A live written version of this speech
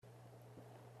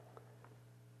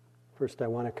First, I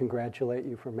want to congratulate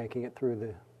you for making it through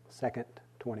the second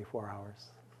 24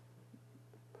 hours.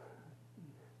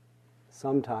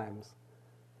 Sometimes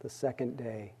the second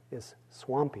day is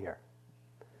swampier.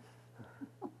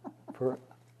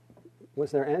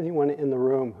 Was there anyone in the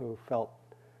room who felt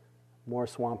more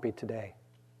swampy today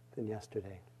than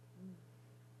yesterday?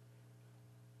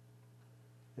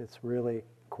 It's really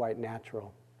quite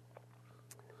natural.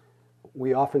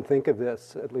 We often think of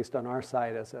this, at least on our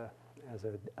side, as a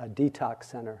detox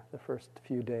center the first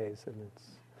few days,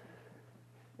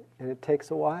 and it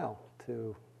takes a while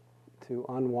to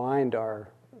unwind our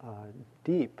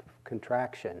deep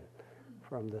contraction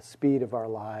from the speed of our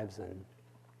lives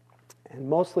and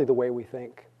mostly the way we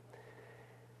think.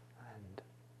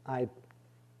 And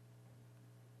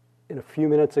in a few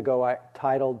minutes ago, I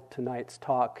titled tonight's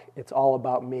talk, "It's All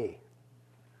About Me,"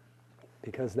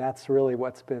 because that's really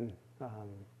what's been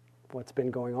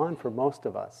going on for most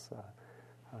of us,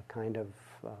 a kind of,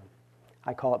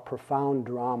 I call it profound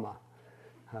drama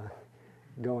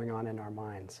going on in our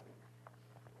minds.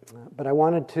 But I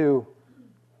wanted to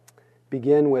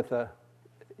begin with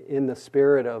in the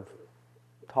spirit of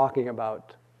talking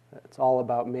about it's all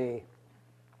about me,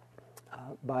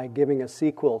 by giving a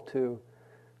sequel to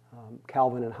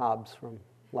Calvin and Hobbes from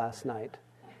last night.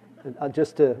 And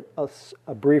just a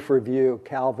brief review.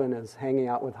 Calvin is hanging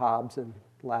out with Hobbes in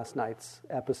last night's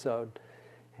episode,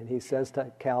 and he says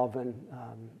to Calvin,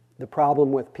 the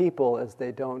problem with people is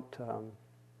they don't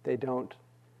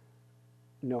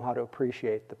know how to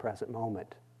appreciate the present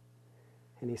moment.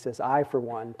 And he says, I, for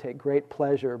one, take great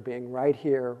pleasure being right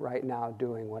here, right now,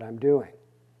 doing what I'm doing.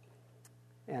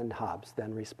 And Hobbes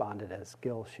then responded, as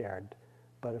Gil shared,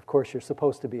 but of course you're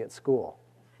supposed to be at school.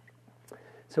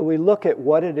 So we look at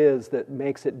what it is that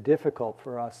makes it difficult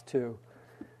for us to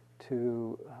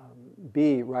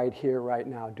be right here, right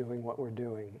now, doing what we're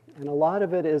doing. And a lot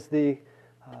of it is the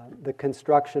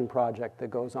construction project that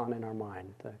goes on in our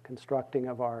mind, the constructing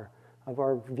of our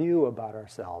view about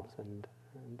ourselves and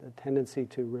the tendency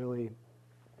to really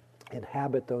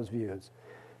inhabit those views.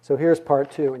 So here's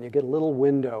part two, and you get a little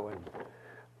window in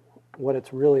what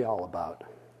it's really all about.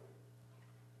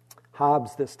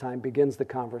 Hobbes this time begins the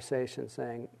conversation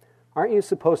saying, aren't you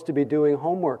supposed to be doing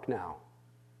homework now?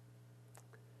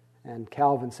 And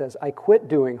Calvin says, I quit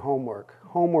doing homework.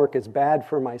 Homework is bad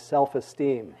for my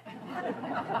self-esteem.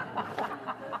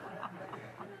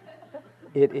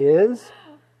 It is?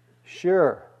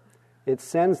 Sure. It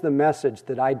sends the message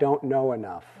that I don't know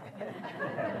enough.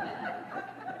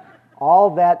 All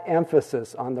that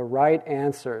emphasis on the right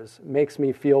answers makes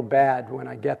me feel bad when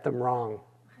I get them wrong.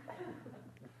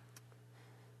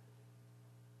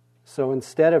 So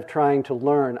instead of trying to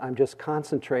learn, I'm just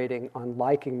concentrating on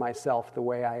liking myself the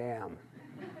way I am.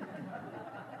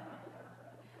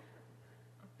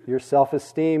 Your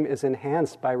self-esteem is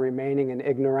enhanced by remaining an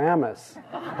ignoramus,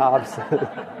 Hobbes said.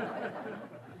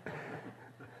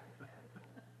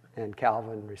 And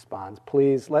Calvin responds,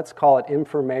 please, let's call it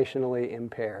informationally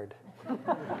impaired.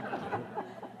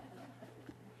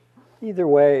 Either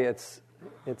way, it's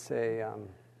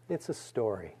a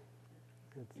story.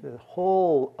 It's the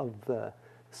whole of the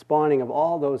spawning of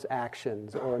all those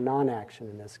actions, or non-action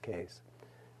in this case,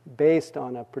 based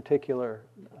on a particular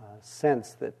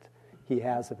sense that he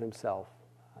has of himself.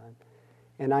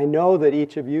 And I know that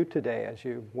each of you today, as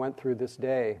you went through this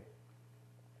day,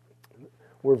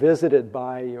 were visited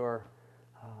by your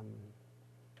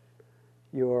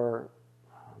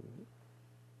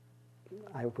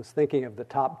I was thinking of the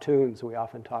top tunes. We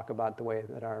often talk about the way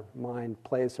that our mind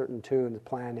plays certain tunes,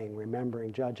 planning,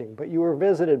 remembering, judging. But you were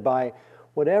visited by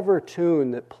whatever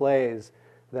tune that plays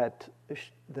that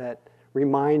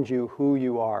reminds you who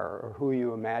you are or who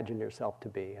you imagine yourself to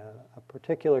be, a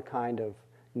particular kind of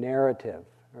narrative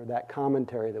or that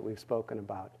commentary that we've spoken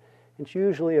about. It's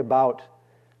usually about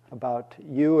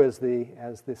you as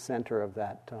the center of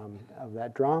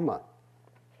that drama.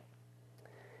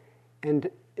 And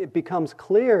it becomes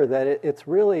clear that it's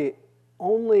really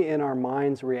only in our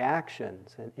mind's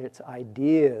reactions and its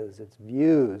ideas, its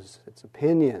views, its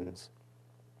opinions,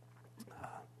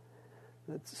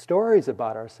 its stories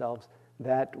about ourselves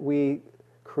that we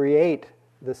create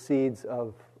the seeds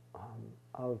of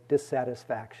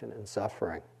dissatisfaction and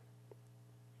suffering.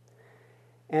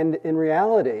 And in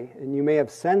reality, and you may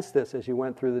have sensed this as you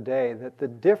went through the day, that the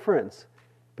difference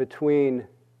between,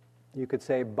 you could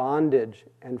say, bondage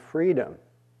and freedom,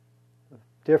 the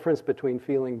difference between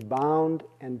feeling bound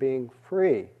and being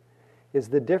free, is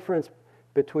the difference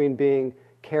between being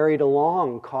carried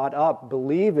along, caught up,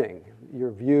 believing your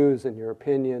views and your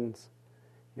opinions,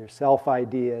 your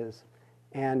self-ideas,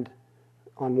 and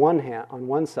on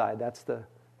one side, that's the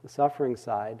suffering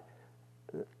side,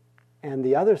 And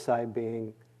the other side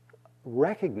being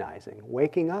recognizing,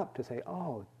 waking up to say,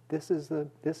 oh, this is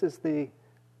the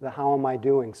how am I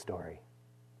doing story.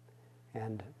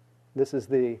 And this is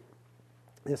the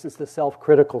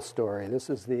self-critical story. This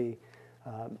is the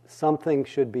something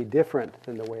should be different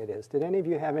than the way it is. Did any of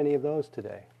you have any of those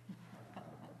today?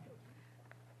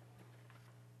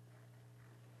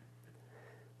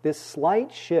 This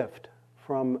slight shift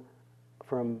from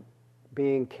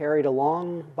being carried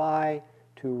along by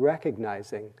to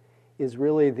recognizing is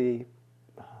really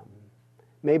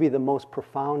maybe the most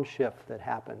profound shift that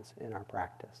happens in our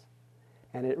practice.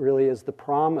 And it really is the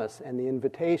promise and the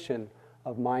invitation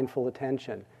of mindful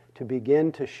attention to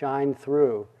begin to shine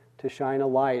through, to shine a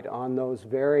light on those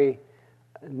very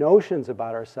notions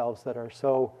about ourselves that are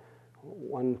so,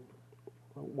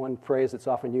 one phrase that's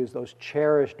often used, those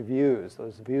cherished views,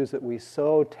 those views that we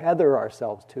so tether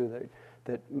ourselves to,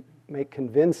 that make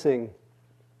convincing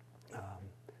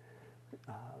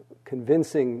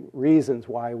reasons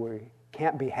why we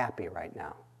can't be happy right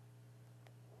now.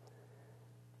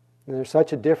 And there's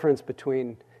such a difference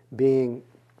between being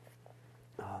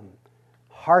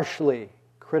harshly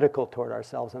critical toward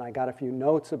ourselves, and I got a few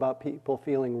notes about people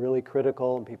feeling really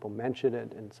critical, and people mentioned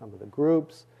it in some of the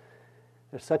groups.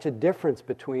 There's such a difference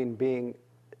between being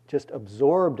just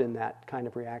absorbed in that kind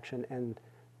of reaction and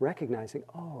recognizing,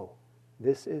 oh,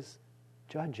 this is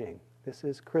judging, this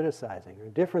is criticizing. There's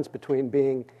a difference between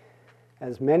being,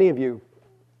 as many of you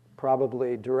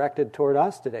probably directed toward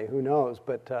us today, who knows,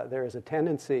 but there is a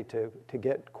tendency to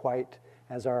get quite,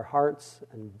 as our hearts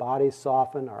and bodies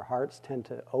soften, our hearts tend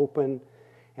to open,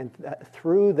 and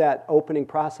through that opening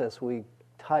process we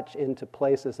touch into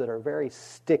places that are very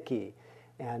sticky,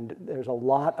 and there's a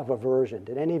lot of aversion.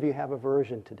 Did any of you have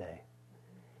aversion today?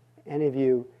 Any of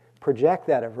you project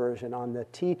that aversion on the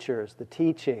teachers, the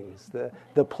teachings,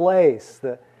 the place,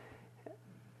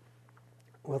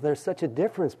 well, there's such a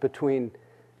difference between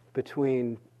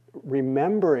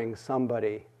remembering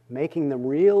somebody, making them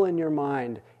real in your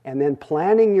mind, and then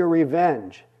planning your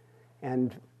revenge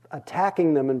and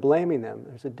attacking them and blaming them.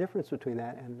 There's a difference between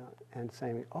that and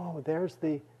saying, oh, there's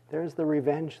the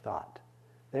revenge thought.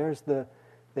 There's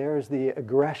the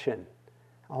aggression.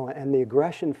 Oh, and the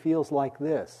aggression feels like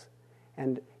this.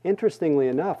 And interestingly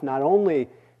enough, not only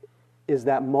is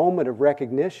that moment of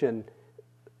recognition,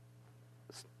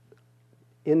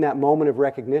 in that moment of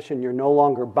recognition, you're no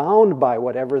longer bound by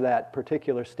whatever that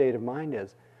particular state of mind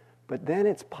is, but then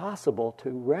it's possible to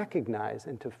recognize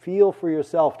and to feel for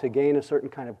yourself, to gain a certain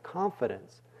kind of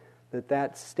confidence that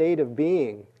that state of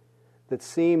being that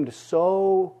seemed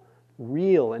so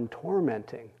real and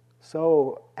tormenting,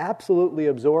 so absolutely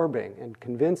absorbing and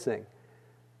convincing,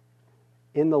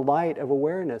 in the light of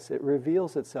awareness, it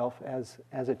reveals itself as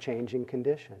a changing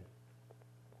condition.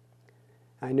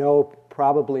 I know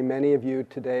probably many of you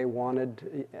today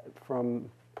wanted,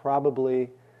 from probably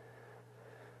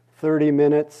 30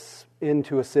 minutes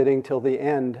into a sitting till the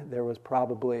end, there was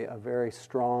probably a very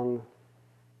strong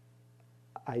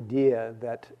idea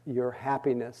that your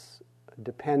happiness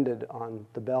depended on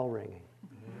the bell ringing.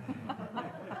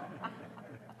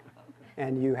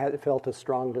 And you had felt a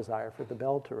strong desire for the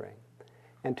bell to ring.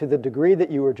 And to the degree that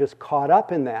you were just caught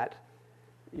up in that,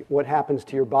 what happens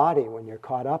to your body when you're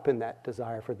caught up in that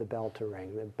desire for the bell to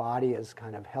ring? The body is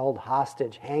kind of held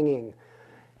hostage, hanging,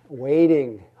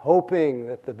 waiting, hoping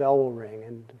that the bell will ring.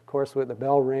 And of course, when the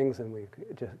bell rings, and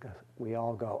we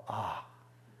all go, ah.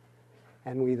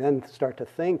 And we then start to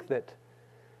think that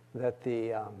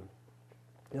the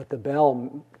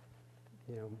bell,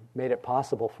 made it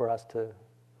possible for us to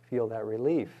feel that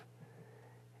relief.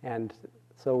 And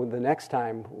so the next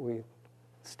time we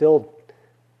still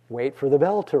wait for the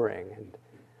bell to ring.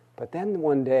 But then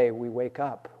one day we wake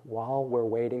up while we're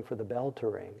waiting for the bell to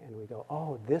ring, and we go,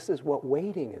 oh, this is what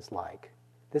waiting is like.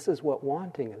 This is what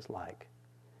wanting is like.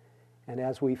 And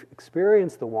as we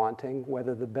experience the wanting,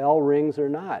 whether the bell rings or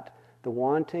not, the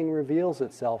wanting reveals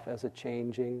itself as a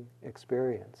changing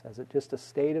experience, as just a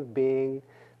state of being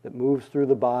that moves through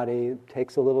the body,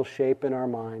 takes a little shape in our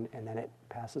mind, and then it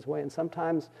passes away. And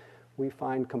sometimes we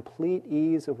find complete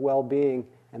ease of well-being,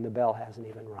 and the bell hasn't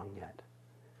even rung yet.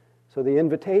 So the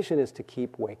invitation is to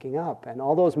keep waking up. And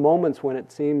all those moments when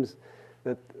it seems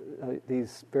that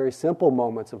these very simple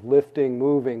moments of lifting,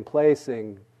 moving,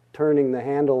 placing, turning the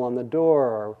handle on the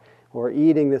door, or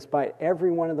eating this bite,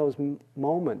 every one of those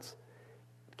moments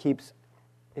keeps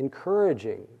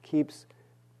encouraging, keeps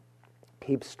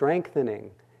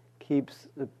strengthening, keeps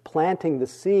planting the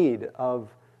seed of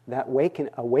that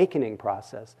awakening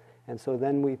process. And so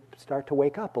then we start to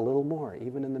wake up a little more,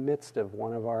 even in the midst of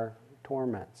one of our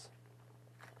torments.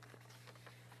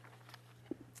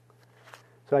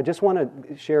 So I just want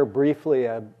to share briefly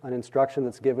an instruction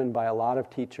that's given by a lot of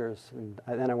teachers, and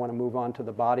then I want to move on to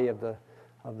the body of the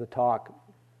talk.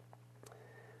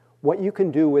 What you can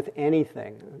do with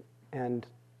anything, and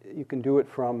you can do it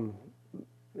from,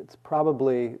 it's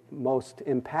probably most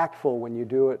impactful when you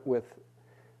do it with,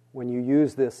 when you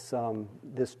use this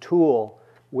tool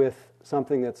with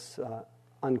something that's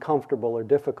uncomfortable or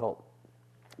difficult.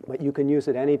 But you can use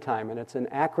it anytime, and it's an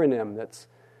acronym that's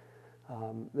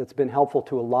been helpful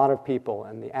to a lot of people,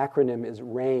 and the acronym is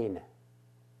RAIN.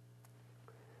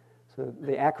 So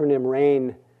the acronym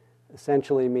RAIN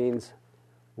essentially means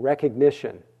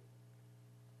recognition,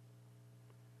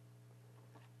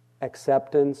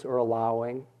 acceptance or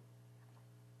allowing,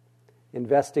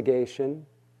 investigation,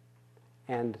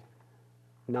 and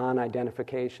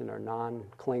non-identification or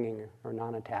non-clinging or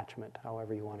non-attachment,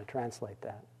 however you want to translate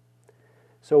that.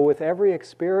 So with every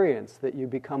experience that you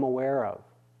become aware of,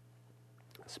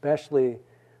 especially,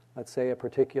 let's say, a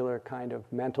particular kind of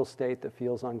mental state that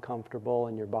feels uncomfortable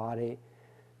in your body,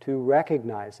 to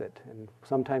recognize it. And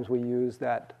sometimes we use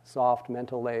that soft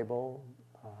mental label,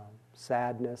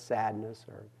 sadness,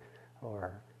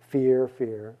 or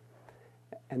fear,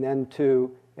 and then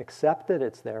to accept that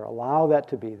it's there, allow that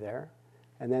to be there,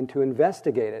 and then to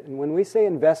investigate it. And when we say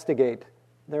investigate,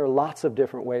 there are lots of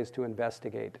different ways to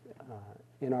investigate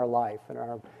in our life.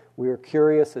 We are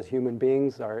curious as human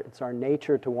beings. It's our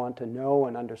nature to want to know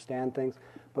and understand things.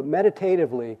 But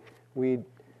meditatively, we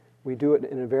do it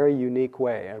in a very unique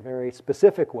way, a very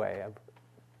specific way, of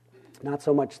not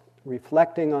so much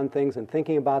reflecting on things and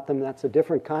thinking about them. That's a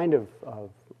different kind of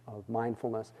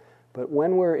mindfulness. But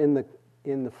when we're in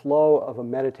the flow of a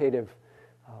meditative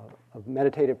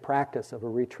practice, of a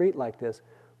retreat like this,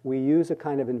 we use a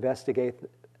kind of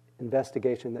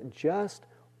investigation that just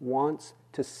wants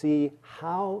to see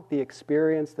how the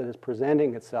experience that is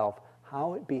presenting itself,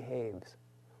 how it behaves,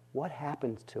 what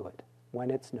happens to it when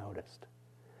it's noticed.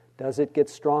 Does it get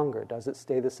stronger? Does it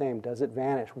stay the same? Does it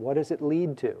vanish? What does it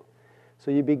lead to? So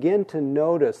you begin to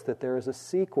notice that there is a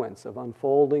sequence of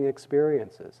unfolding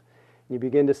experiences. You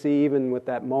begin to see, even with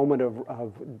that moment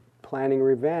of planning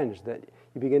revenge, that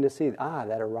you begin to see,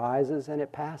 that arises and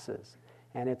it passes.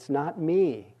 And it's not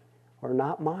me or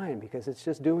not mine, because it's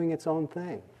just doing its own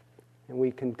thing. And we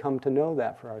can come to know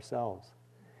that for ourselves.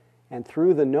 And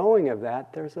through the knowing of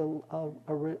that, there's a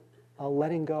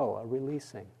letting go, a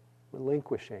releasing,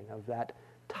 relinquishing of that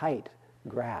tight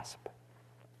grasp.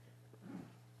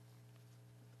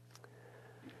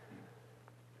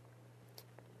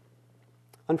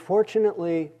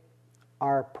 Unfortunately,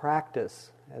 our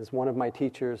practice, as one of my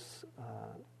teachers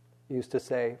used to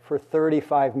say, for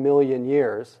 35 million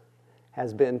years,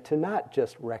 has been to not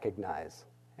just recognize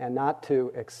and not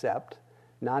to accept,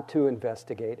 not to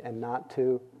investigate, and not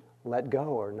to let go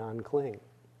or non-cling.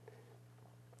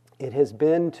 It has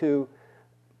been to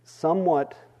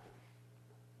somewhat,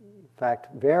 in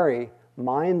fact, very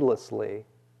mindlessly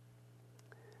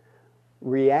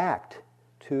react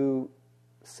to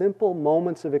simple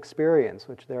moments of experience,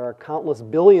 which there are countless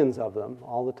billions of them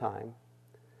all the time.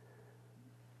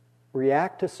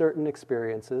 React to certain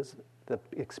experiences, the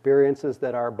experiences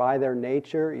that are by their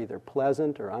nature either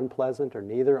pleasant or unpleasant, or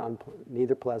neither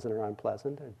pleasant or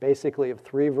unpleasant, basically of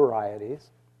three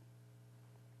varieties,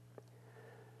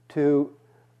 to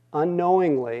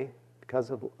unknowingly,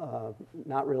 because of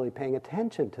not really paying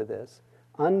attention to this,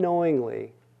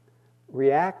 unknowingly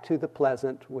react to the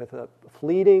pleasant with a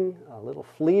little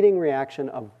fleeting reaction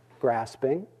of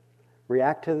grasping,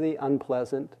 react to the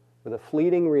unpleasant with a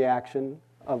fleeting reaction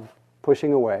of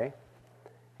pushing away,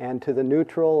 and to the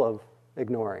neutral of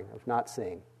ignoring, of not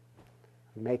seeing,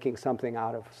 making something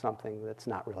out of something that's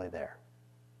not really there.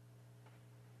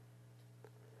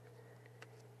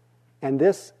 And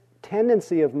this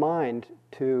tendency of mind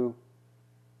to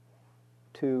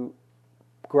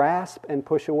grasp and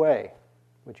push away,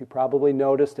 which you probably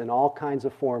noticed in all kinds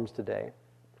of forms today,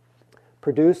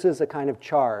 produces a kind of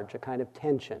charge, a kind of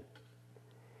tension.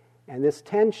 And this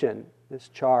tension, this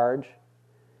charge,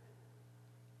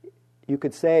 you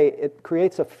could say it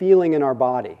creates a feeling in our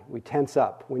body. We tense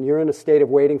up. When you're in a state of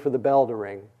waiting for the bell to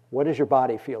ring, what does your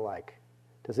body feel like?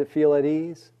 Does it feel at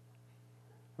ease?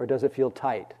 Or does it feel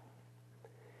tight?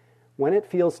 When it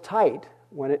feels tight,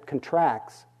 when it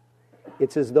contracts,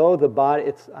 it's as though the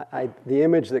body, the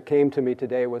image that came to me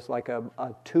today was like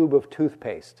a tube of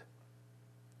toothpaste.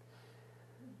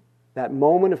 That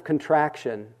moment of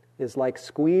contraction is like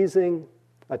squeezing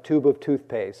a tube of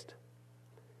toothpaste.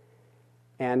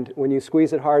 And when you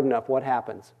squeeze it hard enough, what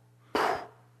happens?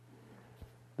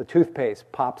 The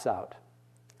toothpaste pops out.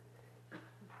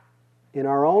 In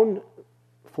our own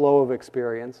flow of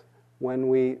experience, when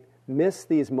we miss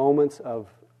these moments of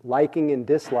liking and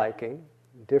disliking,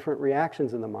 different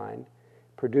reactions in the mind,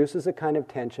 produces a kind of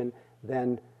tension,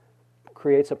 then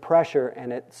creates a pressure,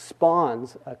 and it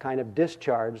spawns a kind of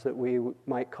discharge that we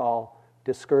might call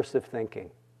discursive thinking.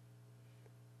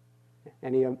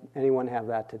 Anyone have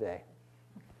that today?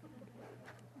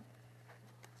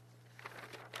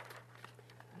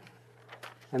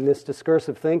 And this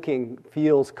discursive thinking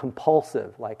feels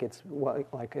compulsive, like it's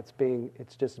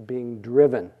just being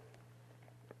driven.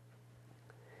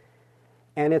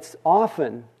 And it's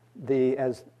often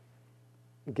as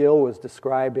Gil was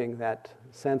describing that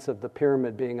sense of the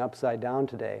pyramid being upside down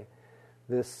today,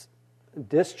 this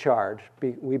discharge,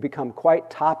 we become quite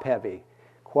top-heavy,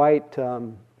 quite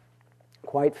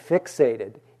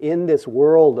fixated in this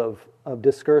world of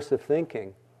discursive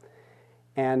thinking.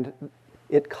 And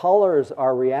it colors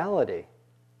our reality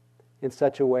in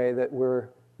such a way that we're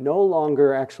no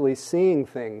longer actually seeing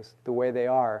things the way they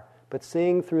are, but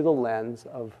seeing through the lens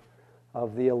of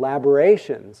the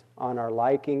elaborations on our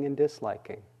liking and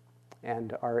disliking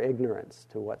and our ignorance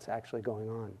to what's actually going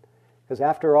on. Because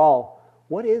after all,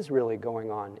 what is really going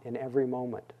on in every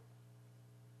moment?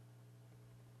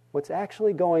 What's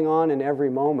actually going on in every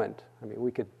moment, I mean,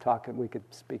 we could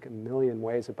speak a million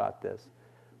ways about this,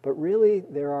 but really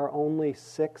there are only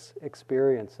 6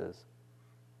 experiences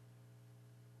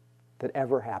that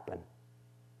ever happen.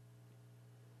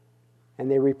 And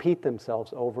they repeat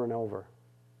themselves over and over.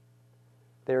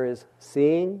 There is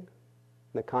seeing,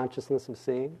 the consciousness of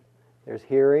seeing. There's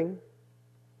hearing.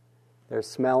 There's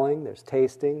smelling. There's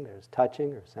tasting. There's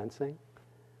touching or sensing.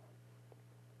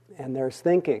 And there's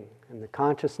thinking, and the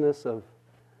consciousness that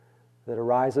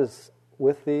arises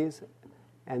with these.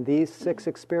 And these 6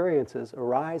 experiences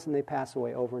arise and they pass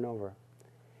away over and over.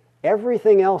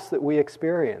 Everything else that we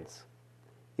experience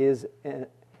is an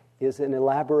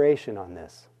elaboration on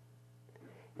this.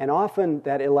 And often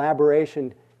that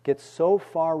elaboration gets so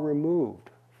far removed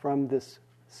from this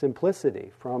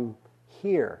simplicity, from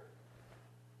here.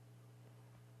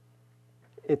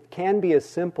 It can be as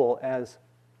simple as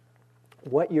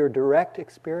what your direct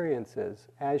experience is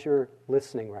as you're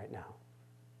listening right now.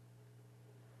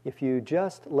 If you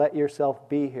just let yourself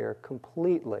be here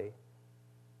completely,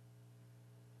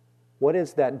 what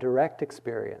is that direct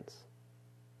experience?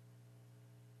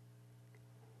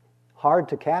 Hard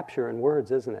to capture in words,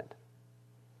 isn't it?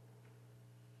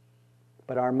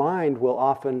 But our mind will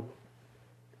often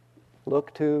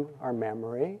look to our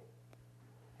memory,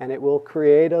 and it will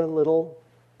create a little,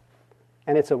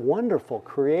 and it's a wonderful,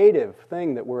 creative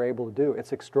thing that we're able to do.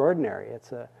 It's extraordinary.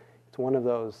 It's one of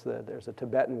those, there's a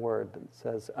Tibetan word that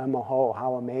says, amaho,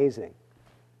 how amazing.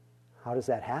 How does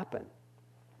that happen?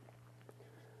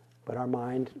 But our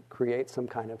mind creates some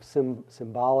kind of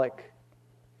symbolic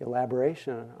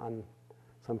elaboration on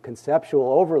some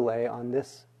conceptual overlay on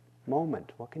this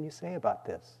moment. What can you say about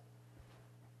this?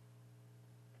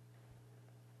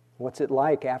 What's it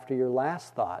like after your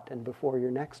last thought and before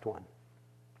your next one?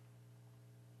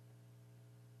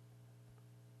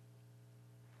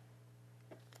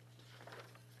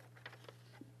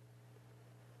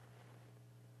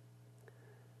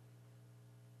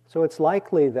 So it's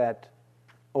likely that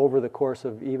over the course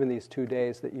of even these 2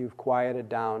 days that you've quieted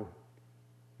down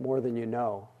more than you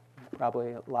know.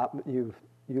 Probably a lot. You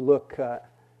look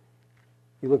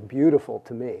beautiful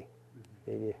to me.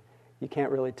 You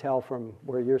can't really tell from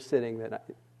where you're sitting that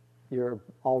you're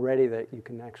already, that you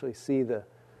can actually see the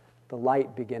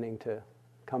light beginning to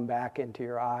come back into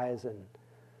your eyes,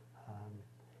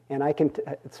 and I can.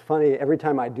 It's funny, every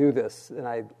time I do this and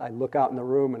I look out in the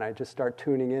room and I just start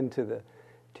tuning into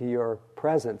your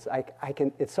presence, I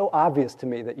can. It's so obvious to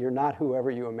me that you're not whoever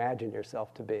you imagine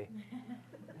yourself to be.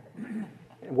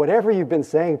 Whatever you've been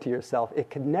saying to yourself, it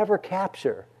could never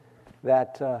capture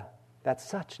that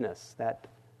suchness, that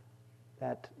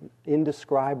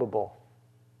indescribable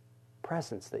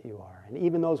presence that you are. And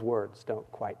even those words don't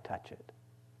quite touch it.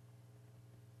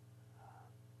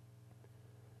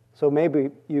 So maybe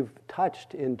you've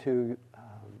touched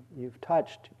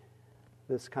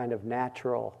this kind of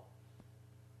natural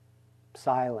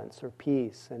silence or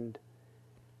peace, and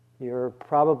your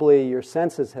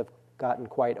senses have gotten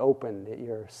quite open. That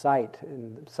your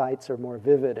sights are more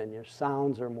vivid, and your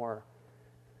sounds are more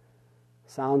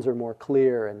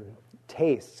clear, and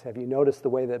tastes. Have you noticed the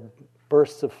way that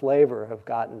bursts of flavor have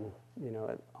gotten,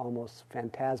 almost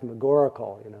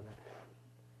phantasmagorical,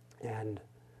 and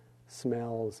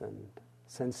smells and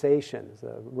sensations,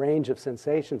 the range of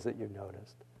sensations that you've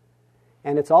noticed.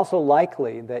 And it's also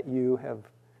likely that you have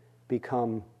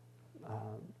become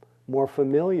more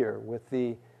familiar with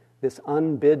this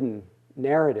unbidden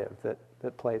narrative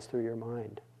that plays through your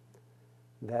mind.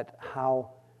 that how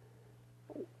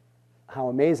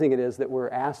amazing it is that we're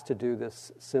asked to do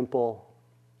this simple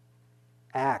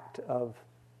act of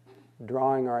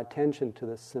drawing our attention to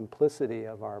the simplicity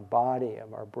of our body,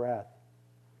 of our breath,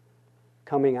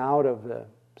 coming out of the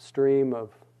stream of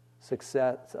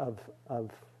success,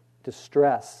 of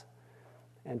distress,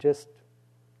 and just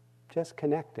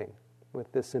connecting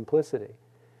with this simplicity,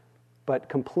 but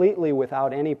completely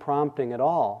without any prompting at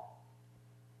all.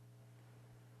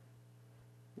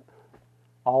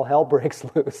 All hell breaks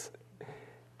loose.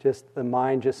 Just the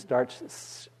mind just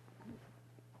starts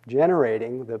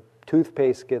generating. The tube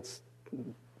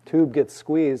gets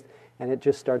squeezed, and it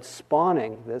just starts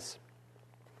spawning this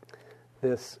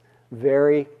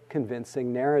very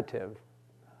convincing narrative.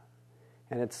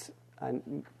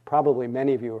 And probably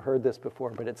many of you have heard this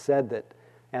before, but it's said that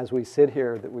as we sit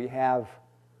here, that we have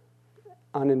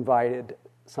uninvited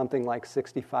something like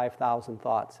 65,000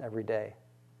 thoughts every day,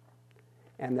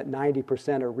 and that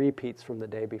 90% are repeats from the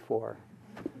day before.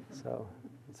 So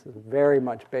it's very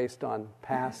much based on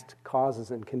past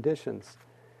causes and conditions.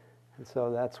 And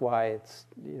so that's why it's,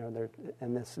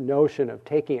 and this notion of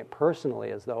taking it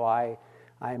personally as though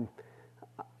I'm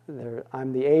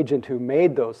the agent who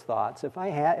made those thoughts. If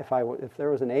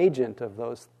there was an agent of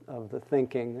the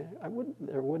thinking,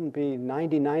 there wouldn't be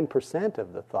 99%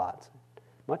 of the thoughts.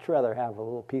 Much rather have a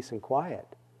little peace and quiet.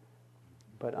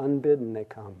 But unbidden they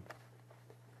come.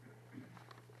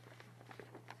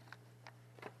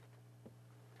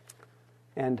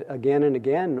 And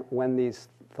again, when these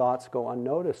thoughts go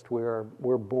unnoticed, we're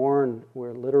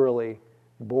literally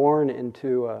born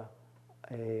into a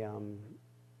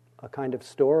kind of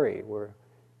story where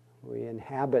we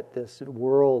inhabit this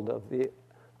world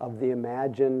of the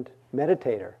imagined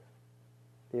meditator,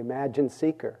 the imagined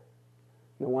seeker.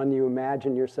 The one you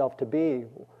imagine yourself to be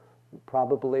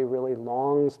probably really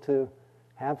longs to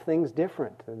have things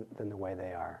different than the way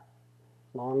they are,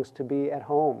 longs to be at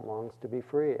home, longs to be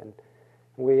free. And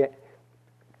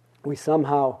we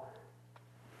somehow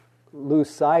lose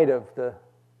sight of the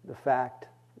fact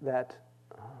that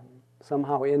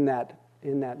somehow in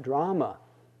that drama,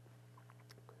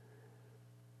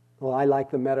 well, I like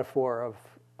the metaphor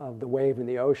of the wave in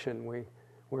the ocean.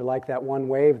 We're like that one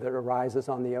wave that arises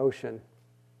on the ocean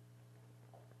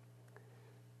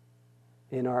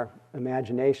in our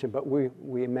imagination, but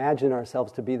we imagine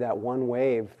ourselves to be that one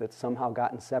wave that's somehow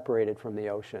gotten separated from the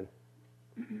ocean.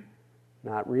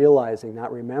 Not realizing,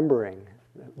 not remembering,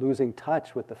 losing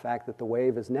touch with the fact that the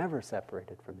wave is never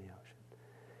separated from the ocean.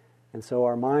 And so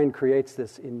our mind creates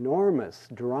this enormous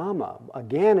drama,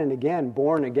 again and again,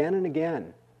 born again and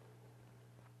again.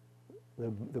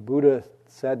 The Buddha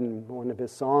said in one of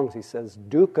his songs, he says,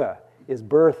 dukkha is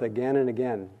birth again and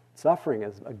again. Suffering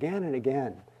is again and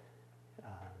again.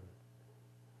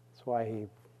 That's why he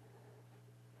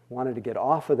wanted to get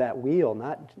off of that wheel,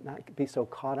 not be so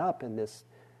caught up in this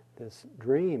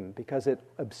dream, because it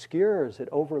obscures, it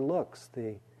overlooks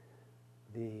the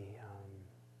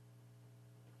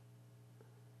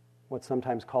what's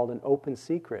sometimes called an open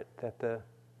secret,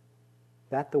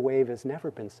 that the wave has never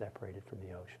been separated from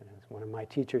the ocean. As one of my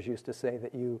teachers used to say,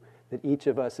 that each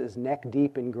of us is neck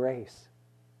deep in grace.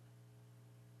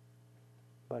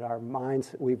 But our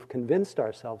minds, we've convinced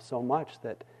ourselves so much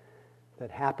that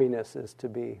happiness is to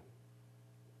be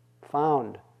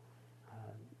found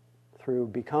through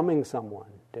becoming someone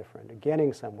different,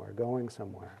 getting somewhere, going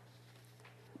somewhere.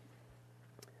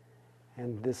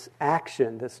 And this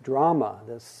action, this drama,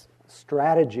 this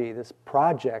strategy, this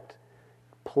project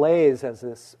plays as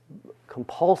this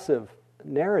compulsive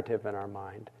narrative in our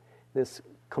mind, this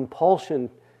compulsion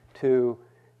to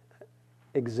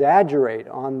exaggerate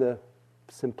on the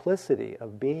simplicity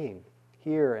of being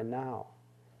here and now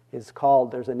is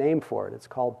called, there's a name for it, it's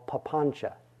called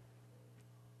papancha.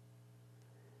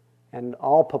 And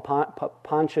all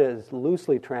papancha is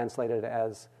loosely translated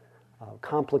as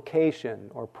complication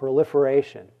or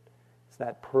proliferation. It's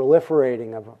that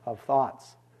proliferating of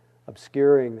thoughts,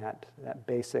 obscuring that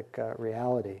basic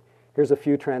reality. Here's a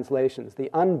few translations. The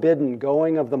unbidden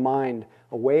going of the mind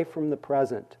away from the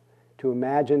present to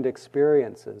imagined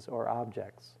experiences or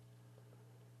objects.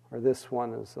 Or this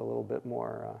one is a little bit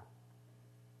more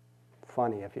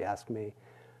funny, if you ask me.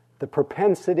 The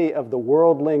propensity of the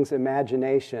worldling's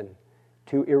imagination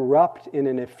to erupt in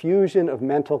an effusion of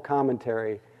mental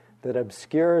commentary that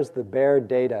obscures the bare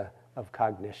data of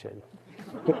cognition.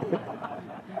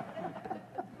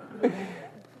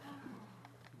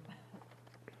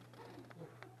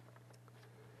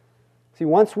 See,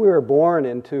 once we are born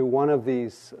into one of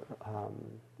these,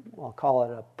 I'll call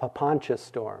it a papancha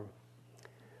storm,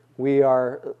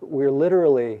 we're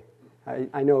literally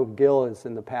I know Gil is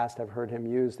in the past, I've heard him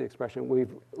use the expression,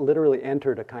 we've literally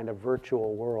entered a kind of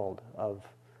virtual world of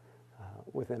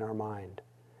within our mind.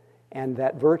 And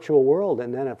that virtual world,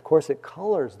 and then of course it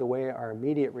colors the way our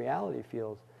immediate reality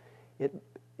feels, it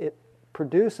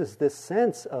produces this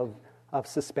sense of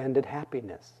suspended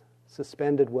happiness,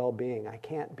 suspended well-being. I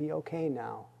can't be okay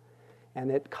now.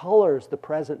 And it colors the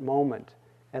present moment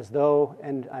as though,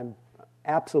 and I'm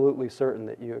absolutely certain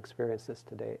that you experience this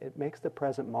today, it makes the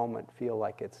present moment feel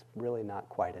like it's really not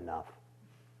quite enough.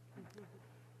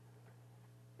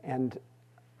 And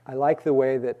I like the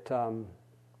way that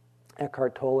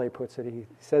Eckhart Tolle puts it. He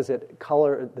says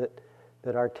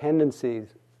that our tendencies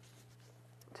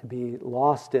to be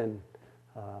lost in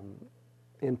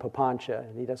papancha,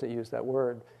 and he doesn't use that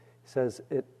word, he says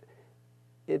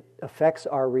it affects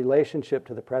our relationship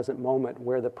to the present moment,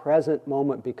 where the present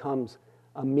moment becomes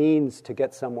a means to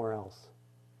get somewhere else.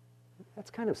 That's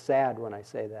kind of sad when I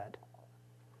say that,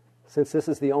 since this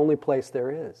is the only place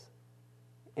there is.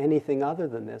 Anything other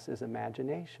than this is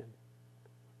imagination.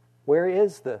 Where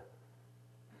is the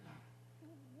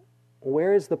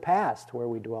past where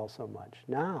we dwell so much?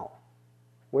 Now.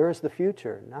 Where is the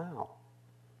future? Now.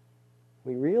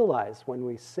 We realize when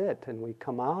we sit and we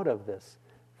come out of this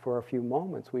for a few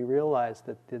moments, we realize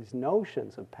that these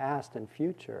notions of past and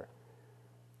future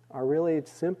are really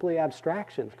simply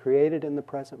abstractions created in the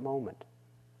present moment.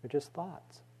 They're just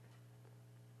thoughts.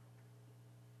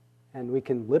 And we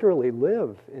can literally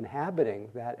live inhabiting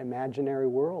that imaginary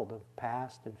world of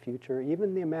past and future,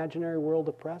 even the imaginary world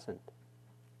of present,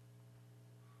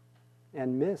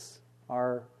 and miss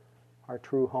our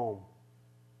true home.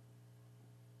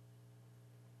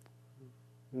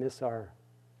 Miss our,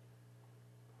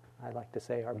 I like to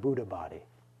say, our Buddha body.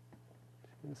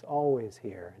 It's always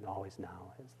here and always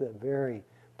now. It's the very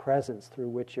presence through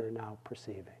which you're now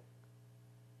perceiving.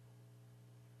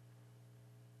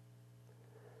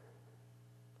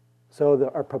 So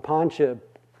our papancha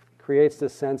creates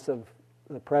this sense of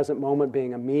the present moment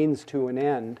being a means to an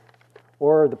end,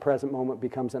 or the present moment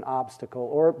becomes an obstacle,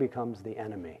 or it becomes the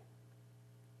enemy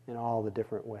in all the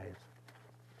different ways.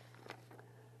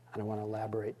 I don't want to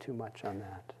elaborate too much on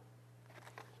that.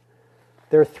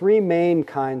 There are three main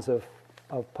kinds of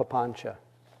papancha.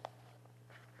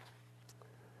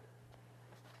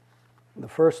 The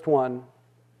first one,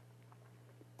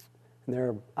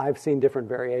 and I've seen different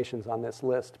variations on this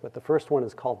list, but the first one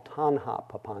is called tanha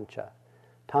papancha.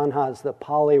 Tanha is the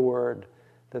Pali word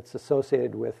that's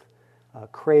associated with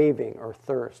craving or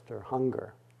thirst or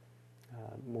hunger.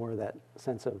 More that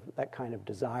sense of that kind of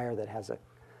desire that has a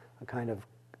kind of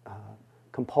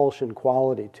compulsion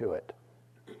quality to it.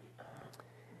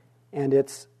 And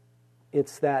it's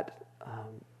that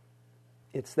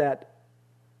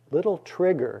little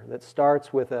trigger that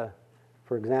starts with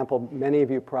for example, many of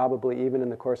you probably, even in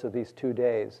the course of these 2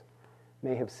 days,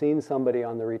 may have seen somebody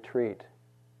on the retreat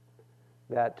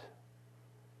that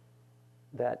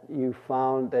you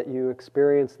found, that you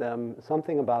experienced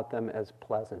something about them as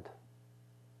pleasant.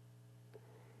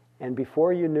 And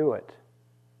before you knew it,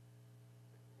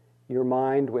 your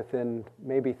mind, within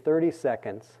maybe 30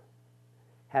 seconds,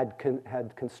 had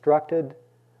constructed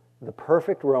the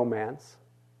perfect romance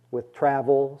with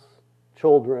travels,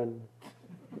 children,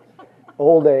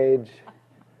 old age,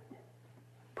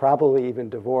 probably even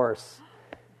divorce.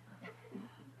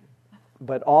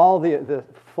 But all the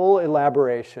full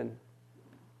elaboration,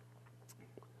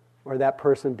 where that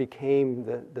person became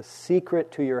the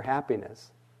secret to your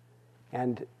happiness.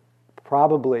 And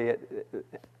probably,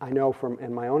 I know from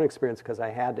in my own experience, because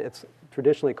it's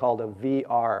traditionally called a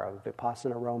VR, a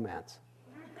Vipassana romance.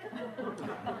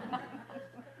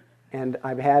 And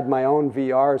I've had my own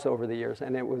VRs over the years,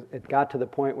 and it got to the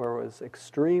point where it was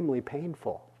extremely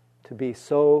painful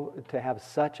to have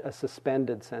such a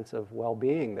suspended sense of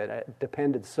well-being that it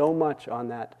depended so much on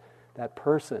that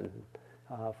person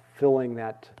filling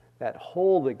that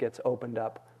hole that gets opened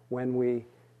up when we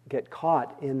get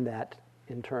caught in that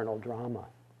internal drama.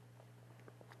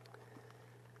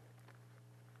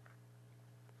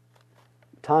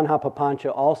 Tanha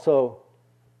papancha also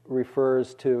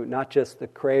refers to not just the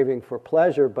craving for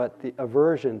pleasure, but the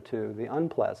aversion to the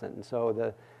unpleasant. And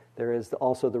so there is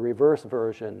also the reverse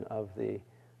version of the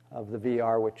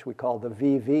VR, which we call the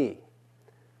VV,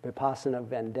 Vipassana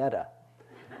vendetta,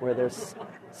 where there's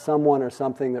someone or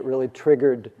something that really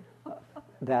triggered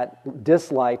that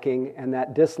disliking, and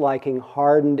that disliking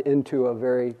hardened into a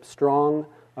very strong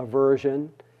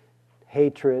aversion,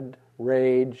 hatred,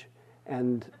 rage,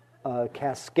 and a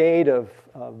cascade of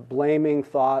blaming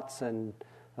thoughts and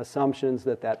assumptions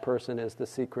that person is the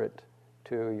secret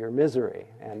to your misery.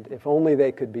 And if only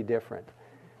they could be different.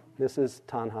 This is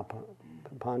Tanha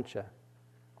Papancha.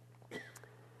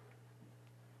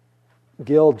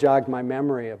 Gil jogged my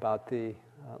memory about the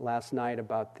last night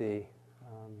about the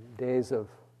days of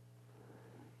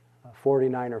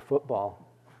 49er football.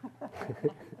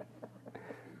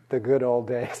 The good old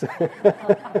days.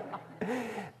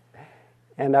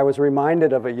 And I was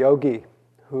reminded of a yogi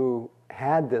who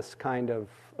had this kind of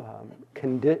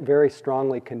very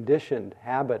strongly conditioned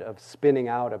habit of spinning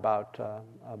out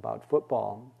about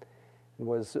football.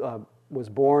 Was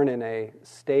born in a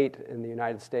state in the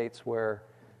United States where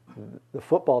the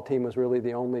football team was really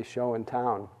the only show in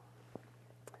town.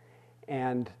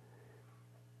 And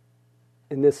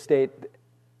in this state,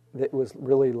 that was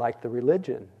really like the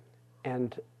religion.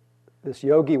 And this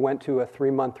yogi went to a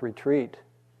 3-month retreat.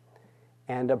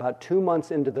 And about 2 months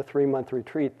into the 3-month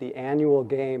retreat, the annual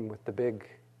game with the big,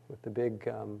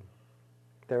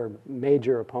 their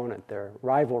major opponent, their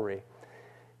rivalry,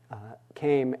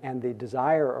 came, and the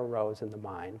desire arose in the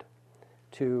mind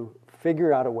to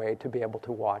figure out a way to be able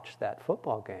to watch that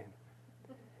football game.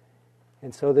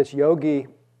 And so this yogi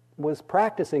was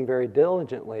practicing very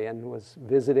diligently and was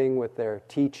visiting with their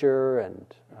teacher and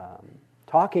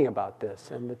talking about this.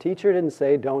 And the teacher didn't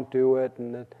say, don't do it,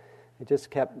 and they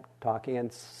just kept talking.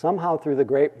 And somehow through the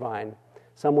grapevine,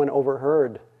 someone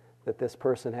overheard that this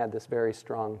person had this very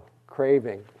strong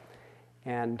craving.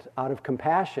 And out of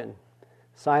compassion,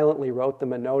 silently wrote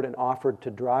them a note and offered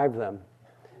to drive them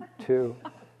to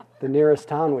the nearest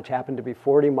town, which happened to be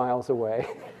 40 miles away,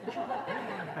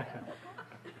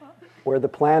 where the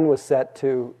plan was set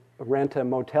to rent a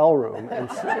motel room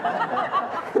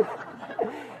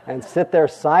and sit there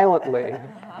silently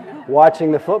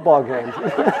watching the football games.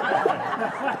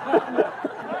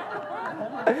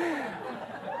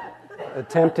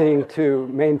 Attempting to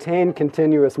maintain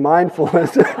continuous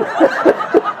mindfulness.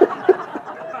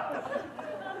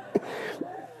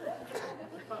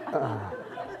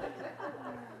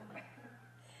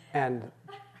 And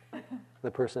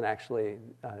the person actually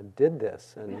did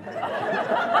this,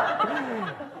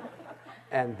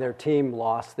 and their team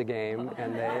lost the game,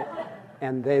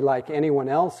 and they, like anyone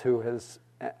else who has,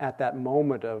 at that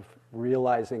moment of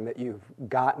realizing that you've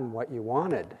gotten what you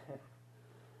wanted,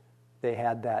 they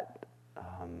had that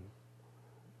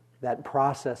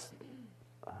process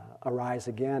arise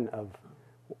again of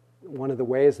one of the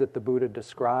ways that the Buddha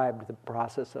described the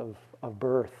process of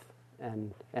birth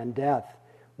and death.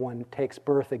 One takes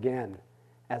birth again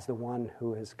as the one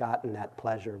who has gotten that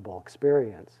pleasurable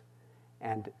experience,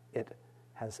 and it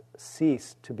has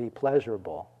ceased to be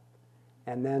pleasurable.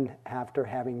 And then, after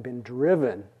having been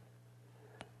driven,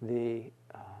 in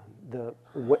the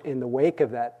wake of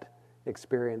that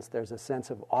experience, there's a sense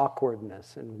of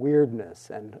awkwardness and weirdness,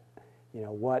 and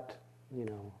what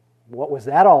was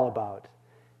that all about?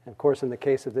 And of course, in the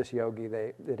case of this yogi,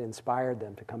 it inspired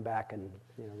them to come back and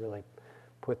really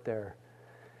put their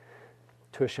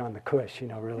tush on the cush,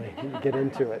 really get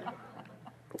into it.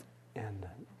 And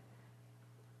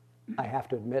I have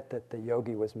to admit that the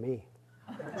yogi was me.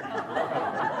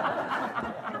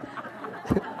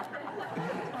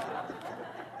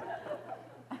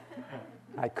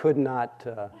 I could not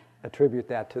attribute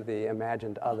that to the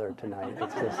imagined other tonight.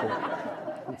 It's just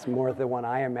it's more the one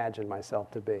I imagine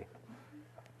myself to be.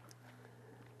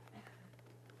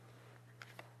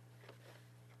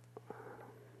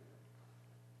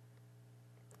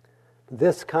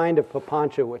 This kind of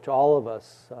papancha, which all of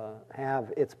us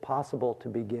have, it's possible to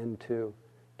begin to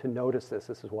notice this.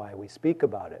 This is why we speak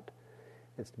about it.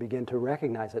 It's to begin to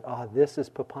recognize that, this is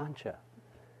papancha.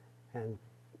 And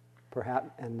perhaps,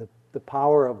 the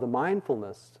power of the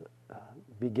mindfulness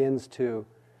begins to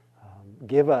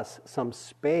give us some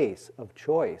space of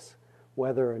choice,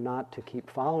 whether or not to keep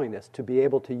following this, to be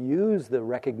able to use the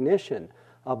recognition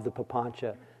of the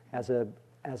papancha as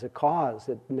a cause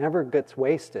that never gets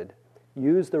wasted.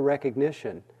 Use the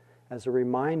recognition as a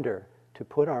reminder to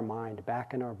put our mind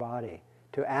back in our body,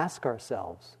 to ask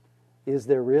ourselves, is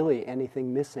there really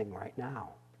anything missing right now?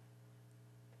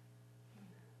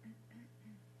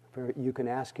 You can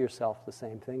ask yourself the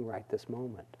same thing right this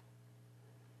moment.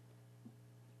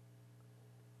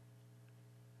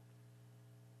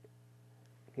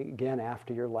 Again,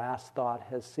 after your last thought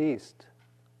has ceased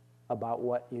about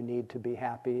what you need to be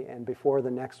happy, and before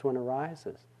the next one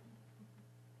arises.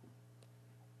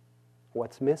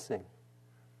 What's missing?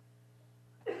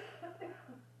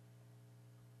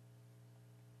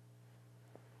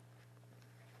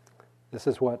 This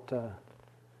is what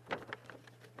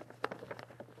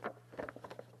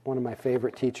one of my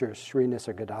favorite teachers, Sri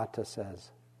Nisargadatta,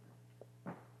 says.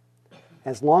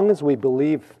 As long as we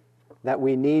believe that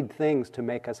we need things to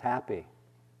make us happy,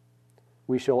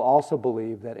 we shall also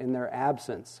believe that in their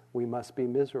absence we must be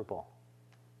miserable.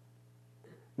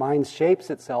 Mind shapes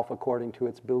itself according to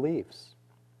its beliefs.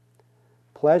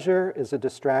 Pleasure is a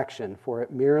distraction, for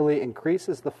it merely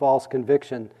increases the false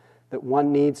conviction that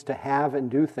one needs to have and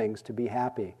do things to be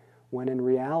happy, when in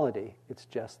reality it's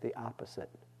just the opposite.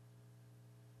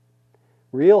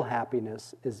 Real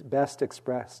happiness is best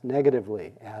expressed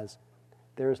negatively as,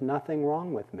 "There's nothing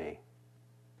wrong with me.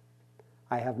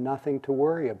 I have nothing to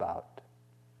worry about."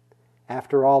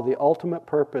 After all, the ultimate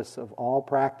purpose of all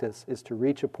practice is to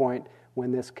reach a point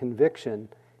when this conviction,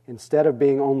 instead of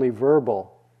being only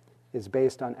verbal, is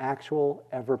based on actual,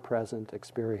 ever-present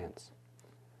experience.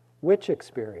 Which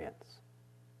experience?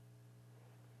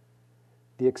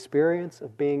 The experience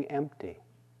of being empty,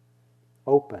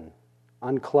 open,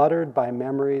 uncluttered by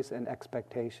memories and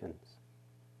expectations.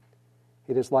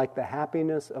 It is like the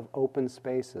happiness of open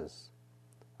spaces,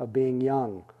 of being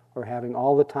young or having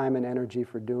all the time and energy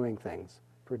for doing things,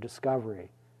 for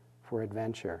discovery, for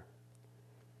adventure.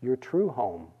 Your true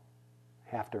home,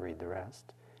 have to read the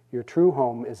rest, your true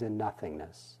home is in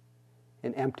nothingness,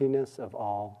 in emptiness of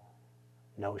all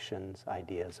notions,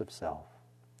 ideas of self.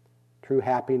 True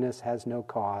happiness has no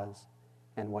cause,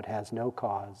 and what has no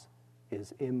cause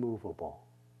is immovable.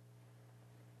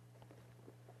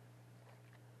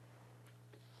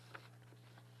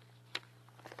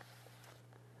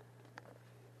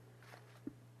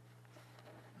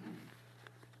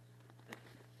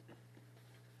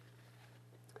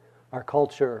 Our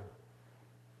culture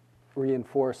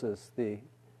reinforces the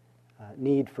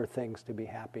need for things to be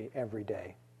happy every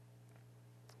day.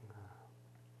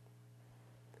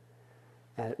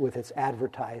 And with its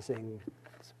advertising,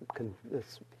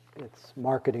 its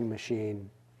marketing machine.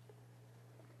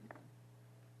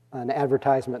 An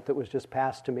advertisement that was just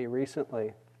passed to me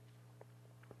recently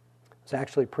was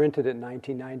actually printed in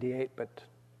 1998, but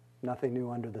nothing new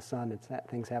under the sun.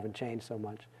 Things haven't changed so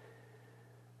much.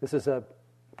 This is a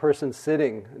person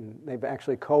sitting, and they've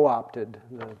actually co-opted,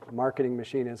 the marketing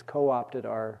machine has co-opted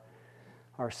our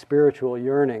spiritual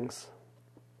yearnings.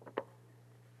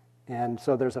 And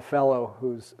so there's a fellow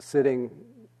who's sitting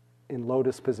in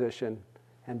lotus position,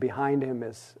 and behind him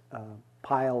is a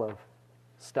pile of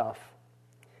stuff.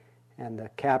 And the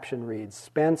caption reads,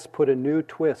 "Spence put a new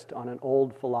twist on an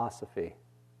old philosophy.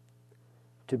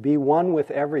 To be one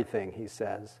with everything," he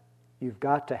says, "you've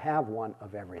got to have one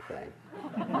of everything."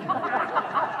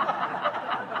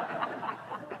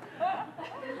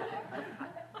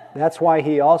 That's why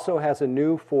he also has a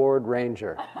new Ford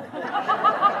Ranger.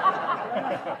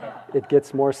 It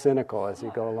gets more cynical as you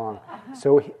go along.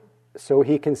 So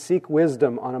he can seek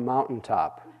wisdom on a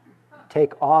mountaintop,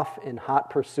 take off in hot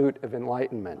pursuit of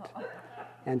enlightenment,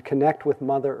 and connect with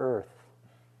Mother Earth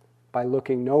by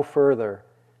looking no further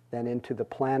than into the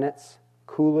planet's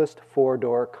coolest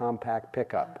four-door compact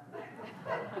pickup.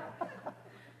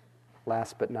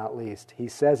 Last but not least, he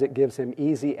says it gives him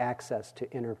easy access to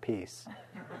inner peace,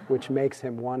 which makes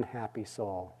him one happy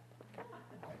soul.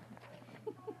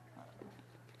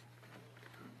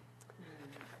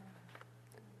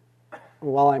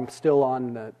 While I'm still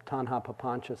on the Tanha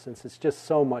Papancha, since it's just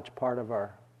so much part of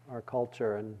our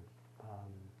culture, and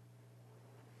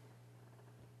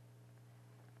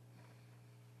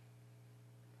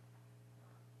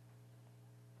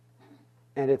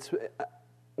it's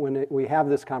when we have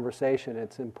this conversation,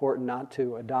 it's important not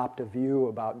to adopt a view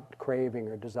about craving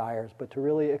or desires, but to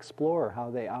really explore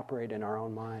how they operate in our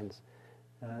own minds.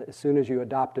 As soon as you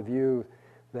adopt a view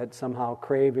that somehow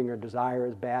craving or desire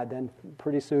is bad, then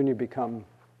pretty soon you become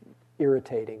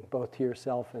irritating, both to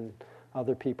yourself and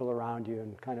other people around you,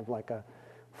 and kind of like a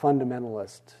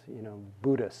fundamentalist,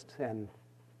 Buddhist, and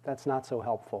that's not so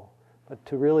helpful. But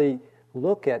to really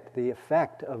look at the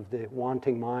effect of the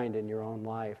wanting mind in your own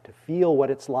life, to feel what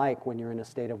it's like when you're in a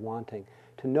state of wanting,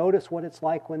 to notice what it's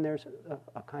like when there's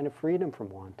a kind of freedom from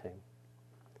wanting.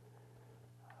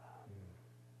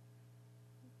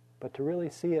 But to really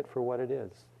see it for what it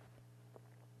is,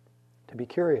 to be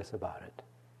curious about it.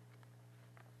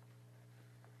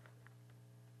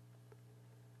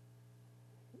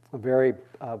 A very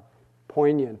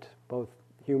poignant, both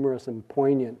humorous and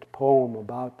poignant poem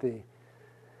about the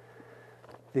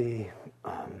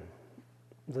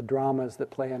dramas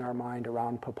that play in our mind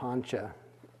around Papancha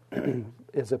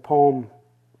is a poem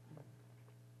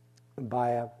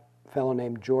by a fellow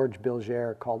named George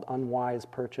Bilger called Unwise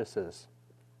Purchases.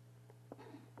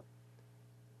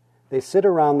 They sit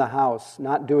around the house,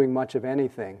 not doing much of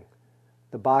anything,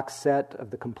 the box set of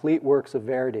the complete works of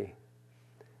Verdi,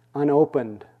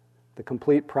 unopened, the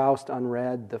complete Proust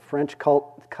unread, the French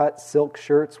cut silk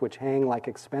shirts which hang like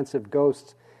expensive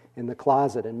ghosts in the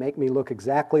closet and make me look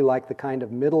exactly like the kind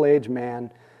of middle-aged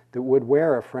man that would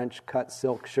wear a French-cut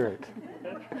silk shirt.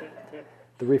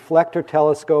 The reflector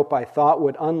telescope I thought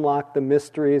would unlock the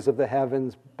mysteries of the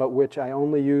heavens, but which I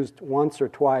only used once or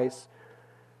twice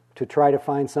to try to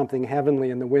find something heavenly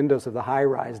in the windows of the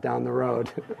high-rise down the road,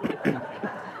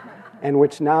 and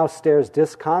which now stares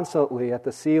disconsolately at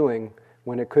the ceiling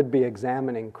when it could be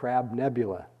examining Crab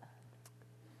Nebula.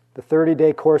 The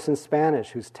 30-day course in Spanish,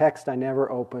 whose text I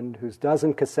never opened, whose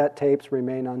dozen cassette tapes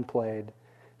remain unplayed,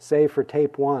 save for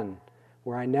tape 1,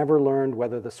 where I never learned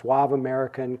whether the suave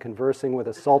American conversing with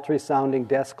a sultry-sounding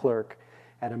desk clerk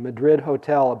at a Madrid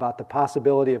hotel about the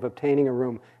possibility of obtaining a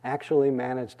room actually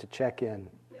managed to check in.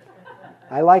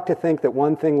 I like to think that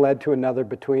one thing led to another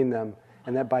between them,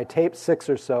 and that by tape 6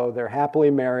 or so, they're happily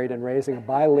married and raising a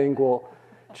bilingual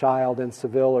child in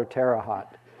Seville or Terre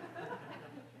Haute.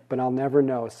 But I'll never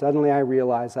know. Suddenly I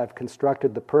realize I've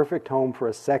constructed the perfect home for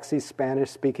a sexy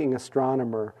Spanish-speaking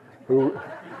astronomer who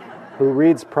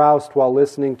reads Proust while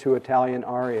listening to Italian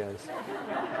arias.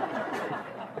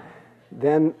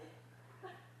 Then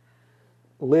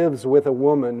lives with a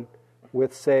woman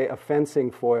with, say, a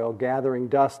fencing foil gathering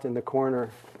dust in the corner.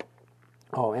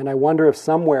 Oh, and I wonder if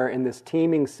somewhere in this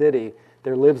teeming city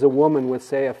there lives a woman with,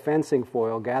 say, a fencing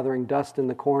foil gathering dust in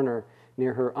the corner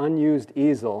near her unused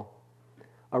easel,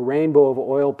 a rainbow of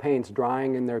oil paints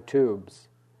drying in their tubes.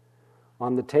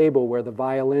 On the table where the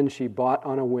violin she bought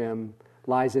on a whim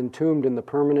lies entombed in the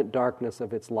permanent darkness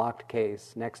of its locked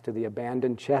case next to the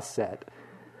abandoned chess set,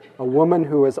 a woman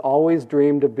who has always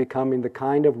dreamed of becoming the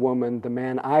kind of woman the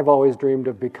man I've always dreamed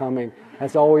of becoming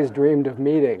has always dreamed of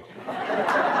meeting.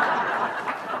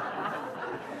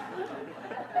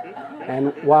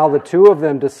 And while the two of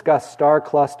them discuss star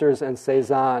clusters and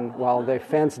Cézanne, while they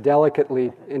fence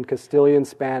delicately in Castilian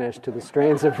Spanish to the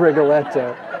strains of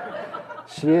Rigoletto,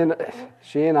 she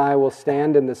and I will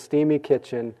stand in the steamy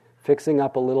kitchen fixing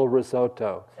up a little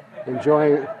risotto,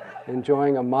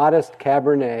 enjoying a modest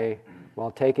Cabernet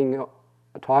while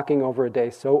talking over a day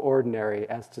so ordinary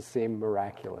as to seem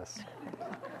miraculous.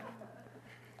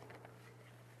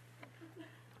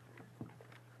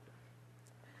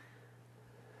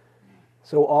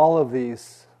 So all of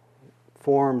these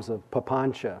forms of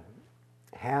papancha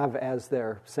have as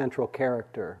their central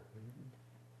character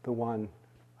the one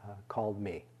called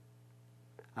me.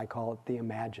 I call it the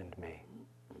imagined me.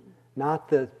 Not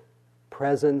the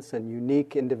presence and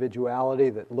unique individuality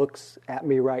that looks at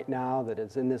me right now, that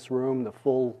is in this room,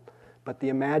 but the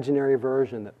imaginary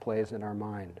version that plays in our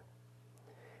mind.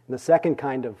 And the second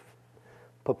kind of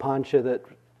papancha that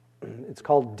it's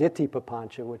called ditthi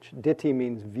papancha, which ditthi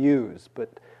means views,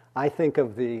 but I think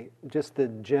of just the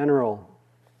general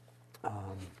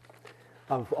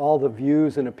of all the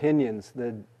views and opinions,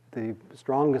 the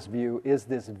strongest view is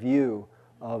this view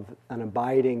of an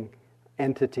abiding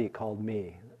entity called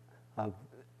me.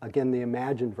 Again, the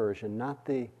imagined version, not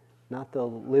the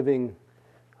living,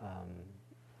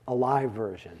 alive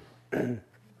version.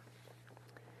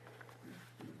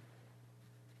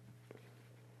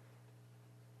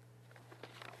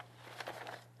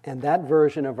 And that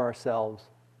version of ourselves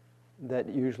that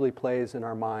usually plays in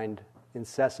our mind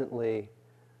incessantly,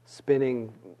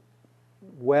 spinning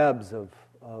webs of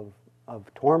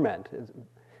torment,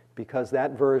 because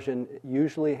that version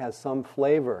usually has some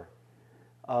flavor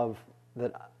of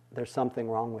that there's something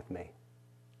wrong with me.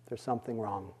 There's something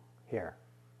wrong here.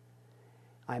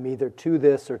 I'm either to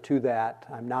this or to that.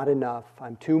 I'm not enough.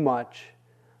 I'm too much.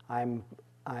 I'm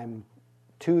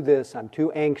to this. I'm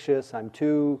too anxious. I'm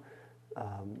too...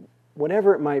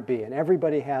 whatever it might be, and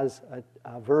everybody has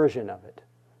a version of it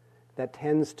that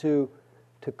tends to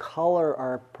color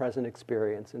our present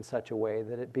experience in such a way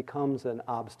that it becomes an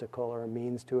obstacle or a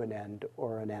means to an end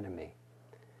or an enemy.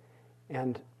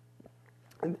 And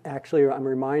actually, I'm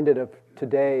reminded of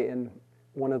today in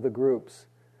one of the groups,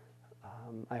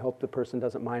 I hope the person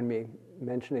doesn't mind me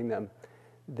mentioning them,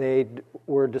 they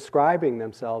were describing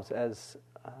themselves as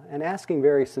and asking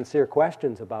very sincere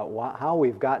questions about how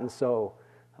we've gotten so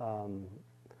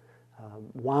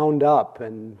wound up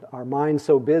and our mind's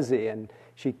so busy. And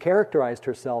she characterized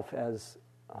herself as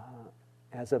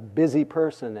a busy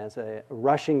person, as a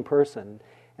rushing person.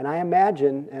 And I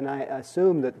imagine and I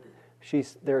assume that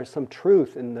there is some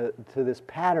truth to this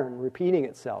pattern repeating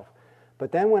itself.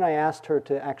 But then when I asked her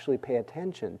to actually pay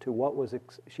attention to what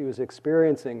she was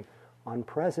experiencing on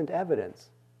present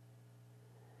evidence,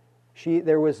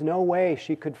 there was no way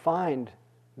she could find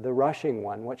the rushing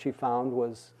one. What she found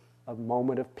was a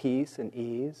moment of peace and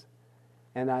ease.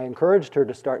 And I encouraged her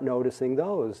to start noticing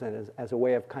those, and as a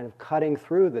way of kind of cutting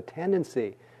through the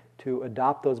tendency to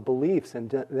adopt those beliefs and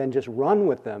then just run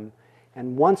with them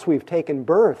And once we've taken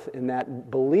birth in that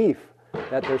belief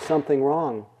that there's something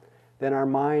wrong, then our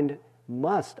mind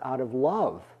must, out of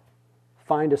love,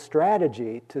 find a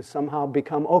strategy to somehow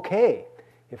become okay.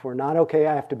 If we're not okay,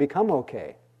 I have to become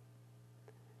okay.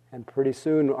 And pretty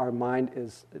soon our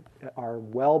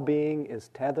well-being is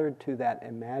tethered to that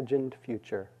imagined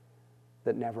future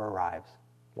that never arrives.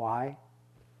 Why?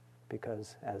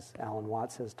 Because, as Alan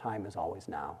Watts says, time is always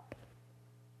now.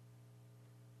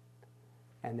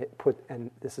 And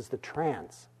this is the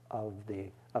trance of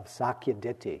Sakya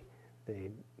Ditti, the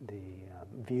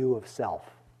view of self,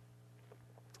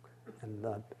 and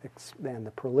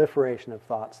the proliferation of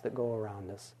thoughts that go around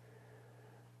this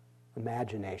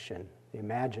imagination, the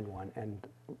imagined one, and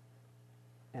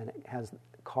it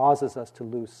causes us to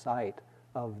lose sight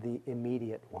of the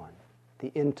immediate one,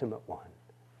 the intimate one,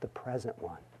 the present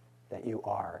one that you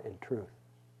are in truth.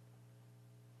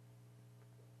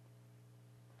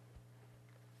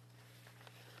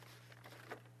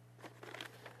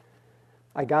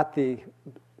 I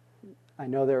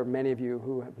know there are many of you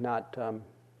who have not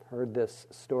heard this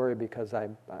story because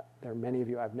there are many of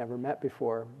you I've never met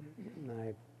before. And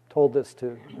I told this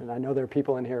and I know there are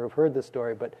people in here who've heard this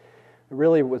story, but it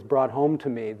really was brought home to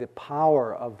me, the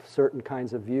power of certain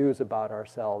kinds of views about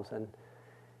ourselves.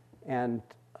 And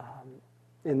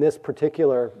in this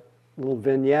particular little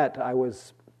vignette, I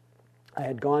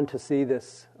had gone to see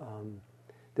this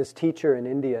teacher in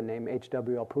India named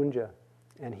H.W.L. Punja,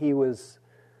 and he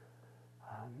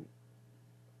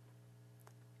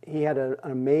had an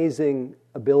amazing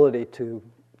ability to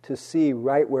see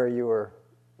right where you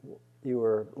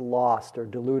were lost or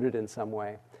deluded in some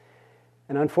way.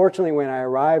 And unfortunately, when I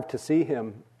arrived to see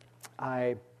him,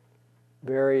 I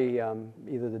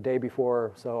either the day before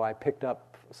or so, I picked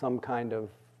up some kind of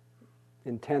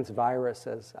intense virus,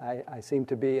 as I seemed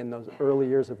to be in those early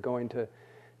years of going to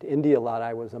India a lot.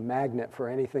 I was a magnet for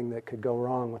anything that could go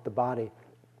wrong with the body.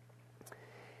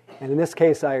 And in this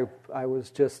case, I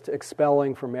was just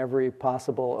expelling from every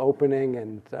possible opening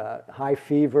and high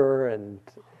fever,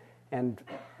 and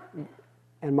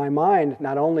my mind,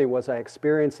 not only was I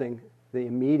experiencing the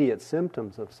immediate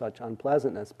symptoms of such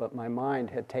unpleasantness, but my mind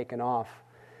had taken off.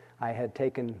 I had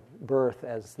taken birth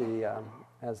as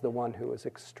the one who was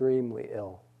extremely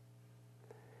ill.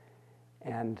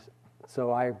 And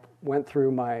so I went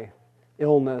through my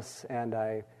illness, and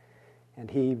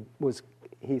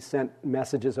he sent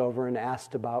messages over and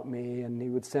asked about me, and he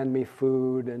would send me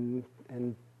food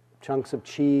and chunks of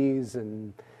cheese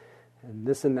and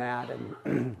this and that,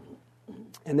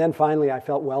 and then finally I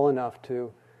felt well enough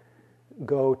to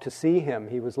go to see him.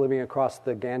 He was living across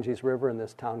the Ganges River in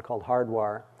this town called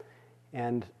Hardwar,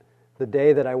 and the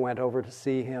day that I went over to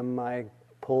see him, I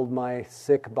pulled my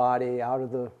sick body out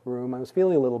of the room. I was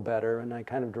feeling a little better, and I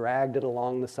kind of dragged it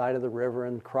along the side of the river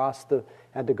and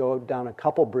had to go down a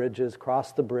couple bridges,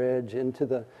 cross the bridge into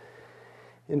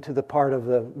the part of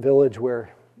the village where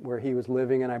he was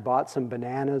living, and I bought some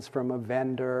bananas from a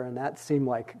vendor, and that seemed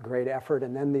like great effort.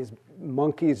 And then these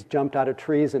monkeys jumped out of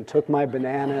trees and took my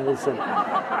bananas, and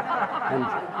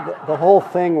the whole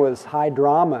thing was high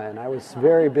drama, and I was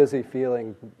very busy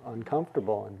feeling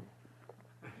uncomfortable.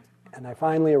 And I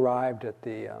finally arrived at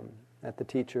the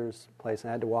teacher's place, and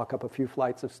I had to walk up a few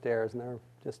flights of stairs, and there were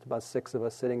just about 6 of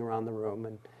us sitting around the room,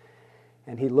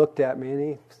 and he looked at me, and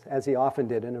he, as he often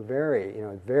did, in a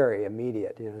very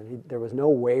immediate, there was no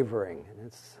wavering, and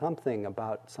it's something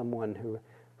about someone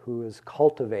who has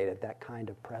cultivated that kind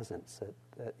of presence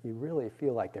that you really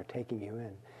feel like they're taking you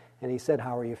in. And he said,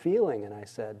 "How are you feeling?" And I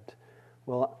said,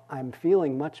 "Well, I'm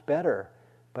feeling much better,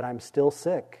 but I'm still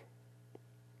sick."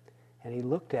 And he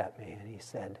looked at me and he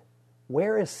said,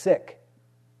 "Where is sick?"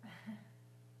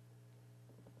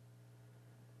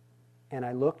 And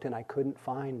I looked and I couldn't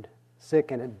find sick,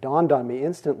 and it dawned on me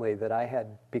instantly that I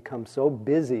had become so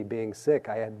busy being sick.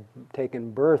 I had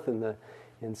taken birth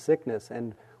in sickness,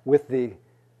 and with the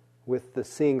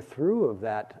seeing through of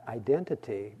that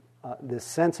identity, this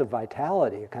sense of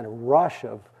vitality, a kind of rush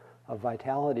of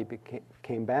vitality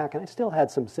came back, and I still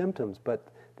had some symptoms, but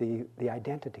the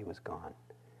identity was gone.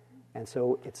 And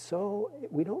so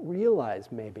we don't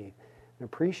realize maybe and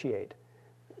appreciate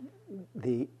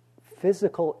the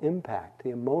physical impact, the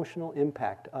emotional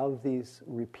impact of these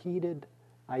repeated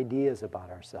ideas about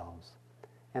ourselves,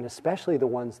 and especially the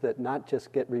ones that not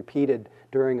just get repeated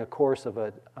during a course of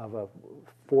a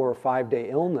 4 or 5 day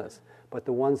illness, but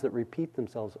the ones that repeat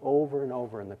themselves over and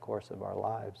over in the course of our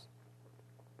lives.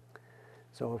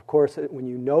 So, of course, when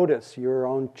you notice your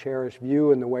own cherished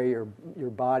view and the way your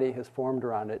body has formed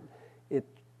around it, it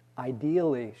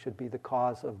ideally should be the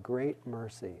cause of great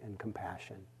mercy and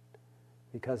compassion.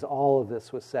 because all of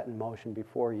this was set in motion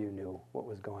before you knew what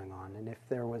was going on. And if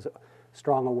there was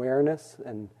strong awareness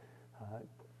and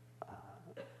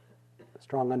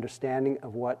strong understanding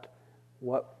of what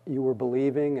you were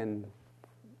believing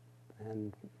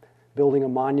and building a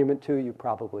monument to, you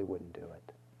probably wouldn't do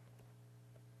it.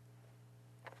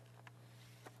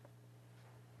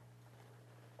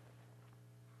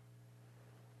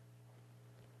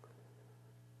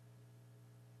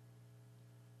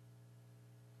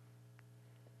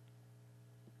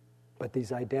 But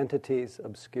these identities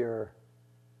obscure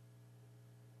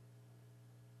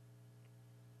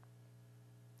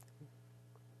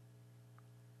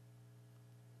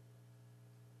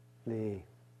the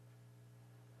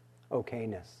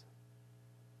okayness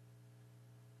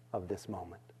of this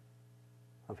moment,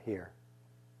 of here.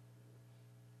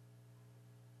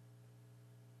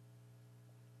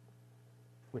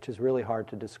 Which is really hard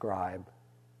to describe.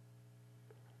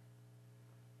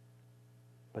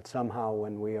 But somehow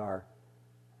when we are,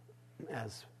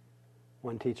 as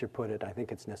one teacher put it, I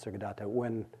think it's Nisargadatta,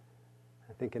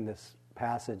 I think in this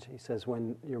passage, he says,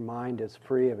 when your mind is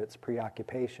free of its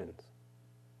preoccupations,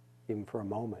 even for a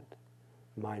moment,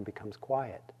 the mind becomes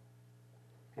quiet.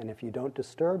 And if you don't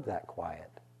disturb that quiet,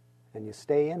 and you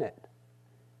stay in it,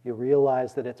 you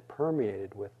realize that it's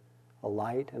permeated with a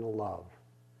light and a love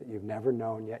that you've never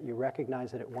known, yet you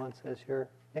recognize it at once as your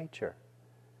nature.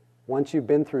 Once you've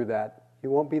been through that, you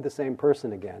won't be the same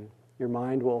person again. Your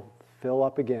mind will fill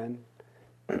up again.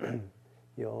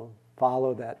 You'll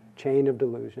follow that chain of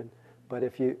delusion. But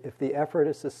if the effort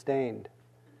is sustained,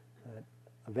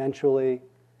 eventually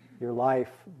your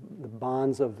life, the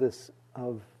bonds of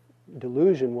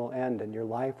delusion will end, and your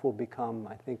life will become,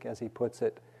 I think, as he puts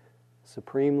it,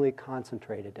 supremely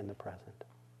concentrated in the present.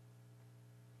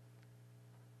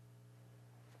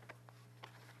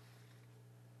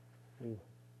 And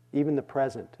even the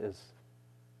present is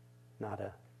not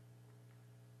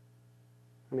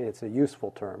it's a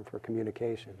useful term for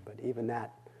communication, but even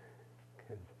that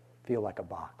can feel like a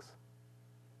box.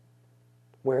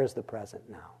 Where is the present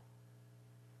now?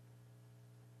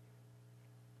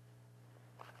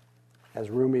 As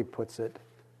Rumi puts it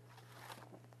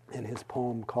in his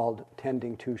poem called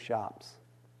Tending Two Shops,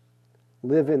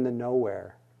 live in the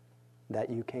nowhere that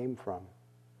you came from.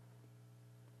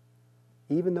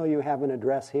 Even though you have an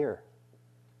address here,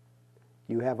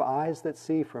 you have eyes that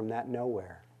see from that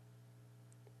nowhere,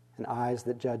 and eyes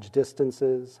that judge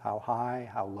distances, how high,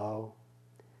 how low.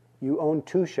 You own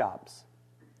two shops.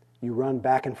 You run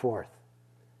back and forth.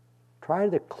 Try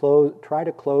to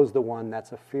close the one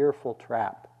that's a fearful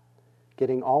trap,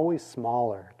 getting always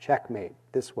smaller. Checkmate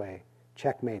this way,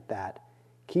 checkmate that.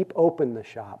 Keep open the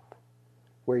shop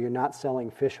where you're not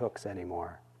selling fish hooks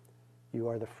anymore. You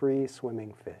are the free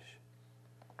swimming fish.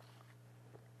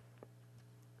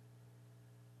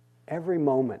 Every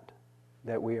moment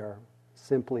that we are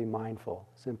simply mindful,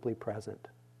 simply present,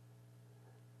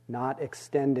 not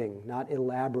extending, not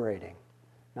elaborating,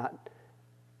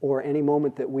 or any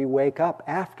moment that we wake up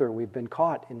after we've been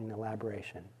caught in an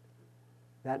elaboration.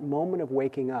 That moment of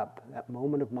waking up, that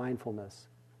moment of mindfulness,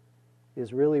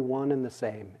 is really one and the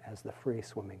same as the free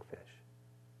swimming fish.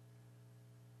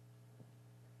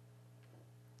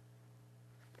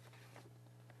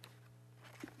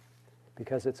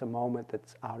 Because it's a moment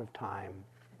that's out of time,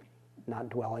 not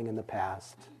dwelling in the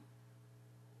past.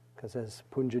 Because as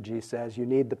Punjaji says, you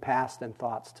need the past and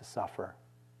thoughts to suffer.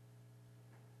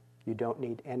 You don't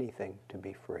need anything to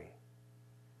be free.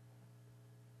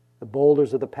 The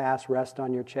boulders of the past rest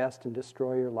on your chest and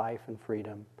destroy your life and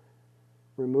freedom.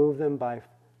 Remove them by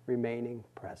remaining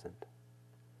present.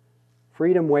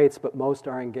 Freedom waits, but most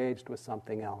are engaged with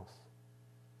something else.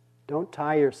 Don't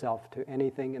tie yourself to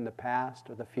anything in the past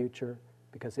or the future,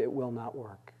 because it will not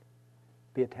work.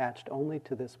 Be attached only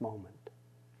to this moment.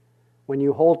 When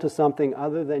you hold to something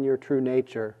other than your true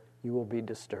nature, you will be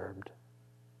disturbed.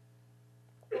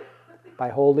 By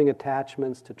holding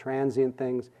attachments to transient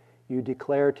things, you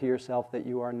declare to yourself that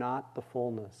you are not the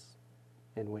fullness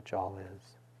in which all is.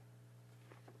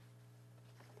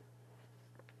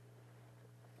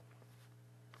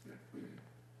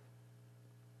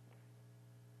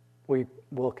 We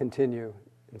will continue,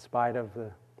 in spite of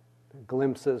the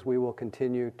glimpses, we will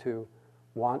continue to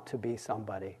want to be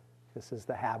somebody. This is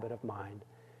the habit of mind.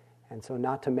 And so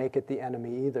not to make it the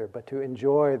enemy either, but to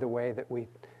enjoy the way that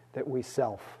we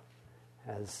self,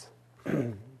 as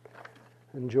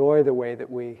enjoy the way that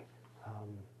we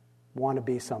want to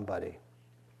be somebody.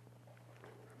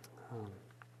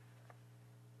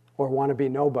 Or want to be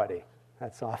nobody.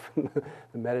 That's often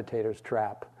the meditator's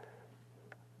trap.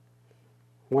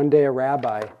 One day a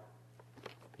rabbi,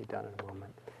 be done in a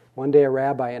moment. One day a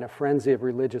rabbi in a frenzy of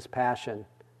religious passion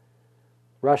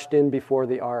rushed in before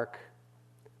the ark,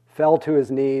 fell to his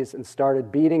knees and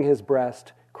started beating his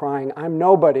breast, crying, "I'm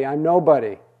nobody, I'm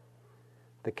nobody."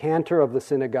 The cantor of the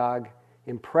synagogue,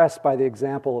 impressed by the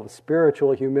example of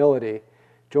spiritual humility,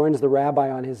 joins the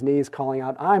rabbi on his knees calling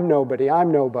out, "I'm nobody,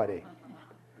 I'm nobody."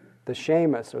 The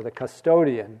shamus, or the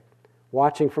custodian,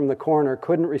 watching from the corner,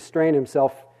 couldn't restrain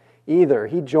himself either.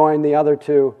 He joined the other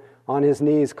two on his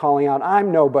knees calling out,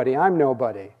 "I'm nobody, I'm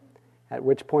nobody." At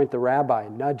which point the rabbi,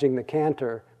 nudging the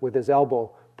cantor with his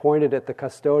elbow, pointed at the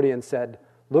custodian and said,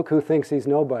 "Look who thinks he's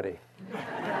nobody."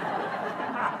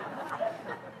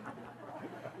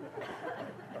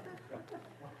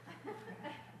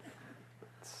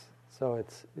 So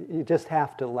you just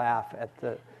have to laugh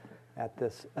at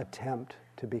this attempt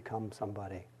to become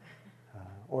somebody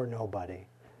or nobody,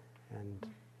 and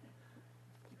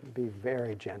be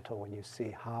very gentle when you see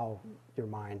how your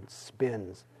mind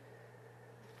spins,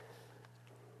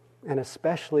 and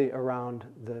especially around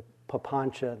the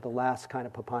papancha, the last kind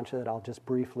of papancha that I'll just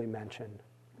briefly mention,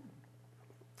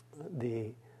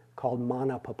 called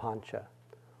mana papancha,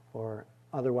 or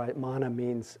otherwise mana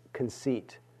means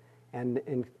conceit, and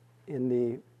in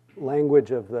the language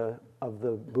of the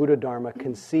Buddha Dharma,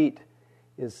 conceit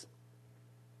is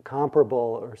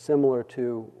comparable or similar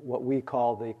to what we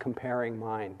call the comparing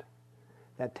mind.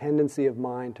 That tendency of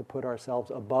mind to put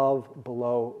ourselves above,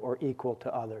 below, or equal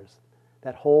to others.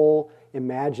 That whole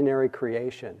imaginary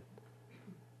creation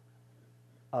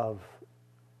of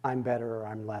I'm better or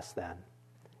I'm less than.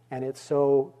 And it's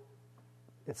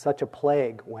such a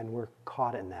plague when we're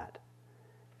caught in that.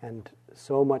 And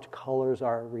so much colors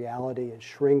our reality and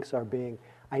shrinks our being.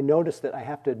 I noticed that, I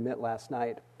have to admit, last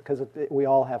night, because we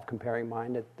all have comparing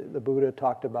mind. The Buddha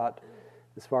talked about,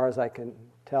 as far as I can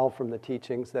tell from the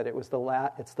teachings, that it's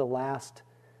the last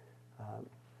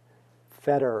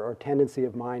fetter or tendency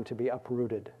of mind to be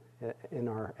uprooted in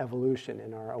our evolution,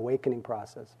 in our awakening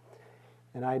process.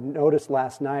 And I noticed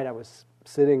last night, I was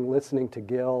sitting listening to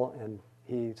Gil, and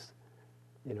he's,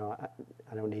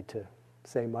 I don't need to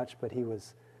say much, but he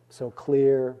was so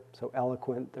clear, so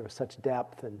eloquent. There was such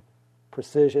depth and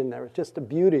precision. There was just a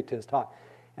beauty to his talk.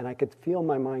 And I could feel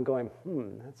my mind going,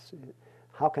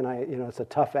 how can I, it's a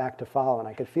tough act to follow. And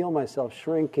I could feel myself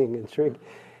shrinking and shrinking.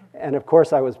 And of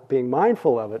course I was being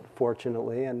mindful of it,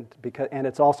 fortunately, and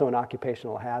it's also an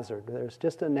occupational hazard. There's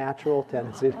just a natural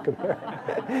tendency to compare.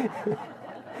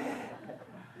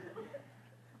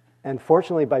 And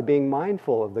fortunately, by being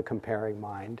mindful of the comparing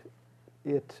mind,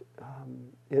 it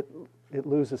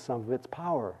loses some of its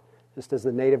power. Just as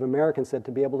the Native American said,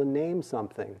 to be able to name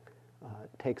something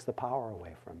takes the power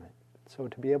away from it. So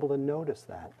to be able to notice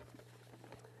that.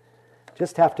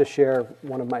 Just have to share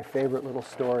one of my favorite little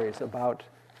stories about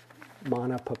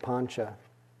mana papancha,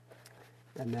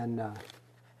 and then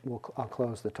I'll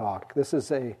close the talk. This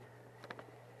is a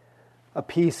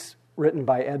piece written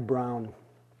by Ed Brown,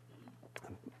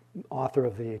 author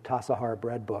of the Tassajara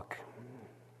bread book.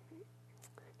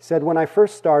 He said, "When I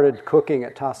first started cooking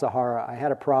at Tassajara, I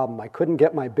had a problem. I couldn't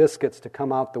get my biscuits to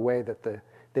come out the way that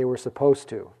they were supposed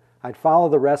to. I'd follow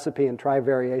the recipe and try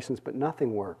variations, but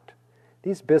nothing worked.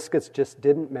 These biscuits just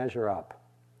didn't measure up.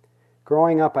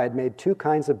 Growing up, I had made two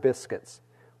kinds of biscuits,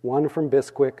 one from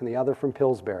Bisquick and the other from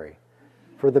Pillsbury.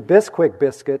 For the Bisquick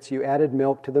biscuits, you added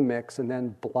milk to the mix and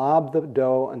then blobbed the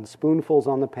dough in spoonfuls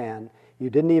on the pan. You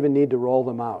didn't even need to roll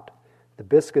them out. The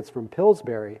biscuits from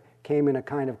Pillsbury came in a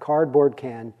kind of cardboard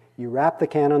can. You wrapped the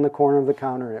can on the corner of the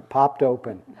counter and it popped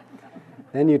open.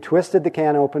 Then you twisted the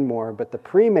can open more, but put the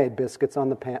pre-made biscuits on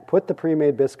the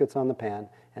pan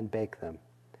and baked them.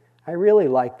 I really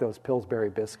like those Pillsbury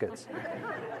biscuits.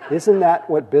 Isn't that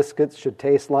what biscuits should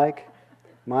taste like?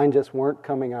 Mine just weren't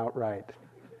coming out right."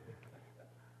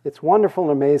 It's wonderful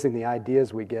and amazing the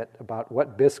ideas we get about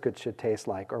what biscuits should taste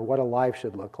like or what a life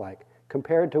should look like.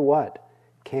 Compared to what?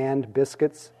 Canned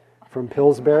biscuits from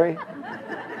Pillsbury?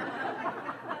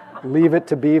 Leave it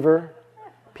to Beaver?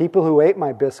 People who ate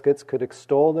my biscuits could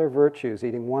extol their virtues,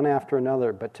 eating one after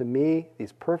another, but to me,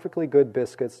 these perfectly good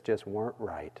biscuits just weren't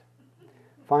right.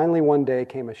 Finally, one day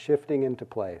came a shifting into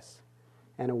place,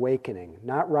 an awakening.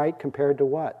 Not right compared to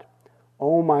what?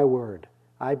 Oh, my word,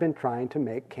 I've been trying to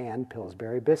make canned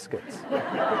Pillsbury biscuits.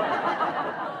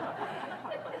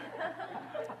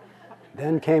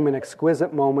 Then came an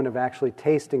exquisite moment of actually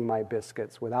tasting my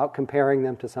biscuits without comparing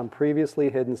them to some previously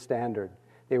hidden standard.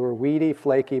 They were weedy,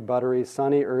 flaky, buttery,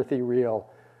 sunny, earthy, real.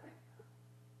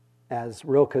 As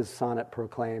Rilke's sonnet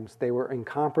proclaims, they were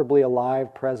incomparably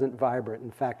alive, present, vibrant,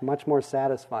 in fact, much more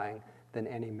satisfying than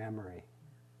any memory.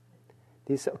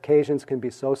 These occasions can be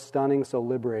so stunning, so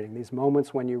liberating. These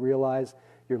moments when you realize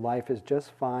your life is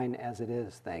just fine as it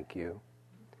is, thank you.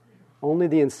 Only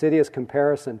the insidious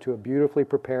comparison to a beautifully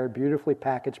prepared, beautifully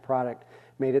packaged product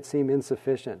made it seem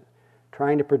insufficient.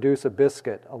 Trying to produce a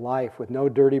biscuit, a life with no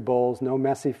dirty bowls, no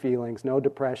messy feelings, no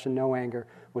depression, no anger,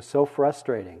 was so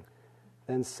frustrating.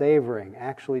 Then savoring,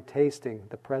 actually tasting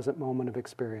the present moment of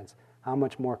experience, how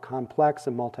much more complex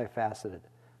and multifaceted,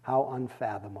 how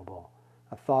unfathomable.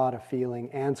 A thought, a feeling,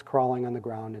 ants crawling on the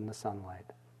ground in the sunlight.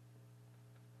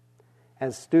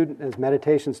 As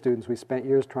meditation students, we spent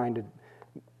years trying to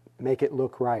make it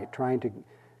look right, trying to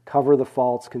cover the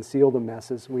faults, conceal the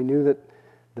messes. We knew that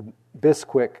the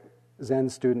Bisquick Zen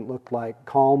student looked like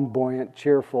calm, buoyant,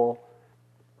 cheerful,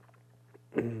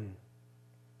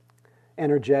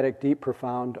 energetic, deep,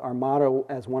 profound. Our motto,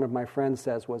 as one of my friends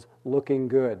says, was looking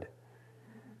good.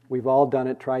 We've all done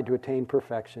it, tried to attain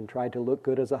perfection, tried to look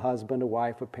good as a husband, a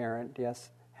wife, a parent. Yes,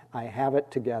 I have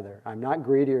it together. I'm not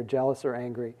greedy or jealous or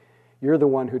angry. You're the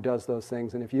one who does those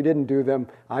things, and if you didn't do them,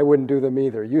 I wouldn't do them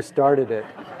either. You started it.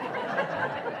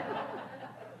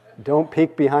 Don't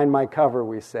peek behind my cover,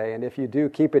 we say, and if you do,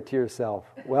 keep it to yourself.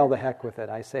 Well, the heck with it.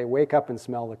 I say, wake up and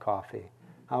smell the coffee.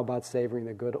 How about savoring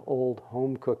the good old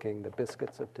home cooking, the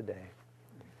biscuits of today?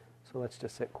 So let's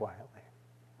just sit quietly.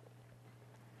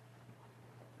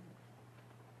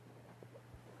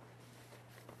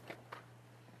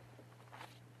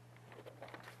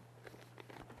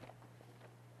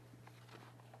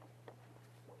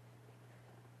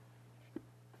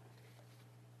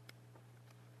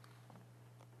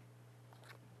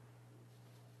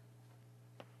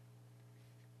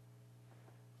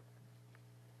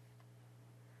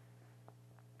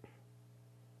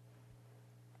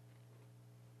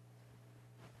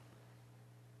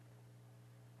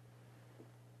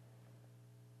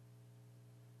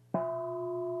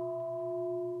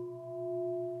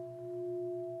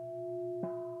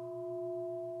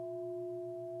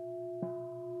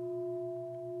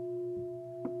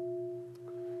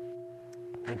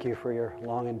 Thank you for your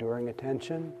long, enduring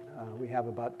attention. We have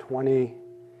about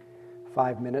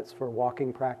 25 minutes for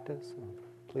walking practice. So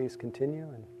please continue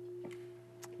and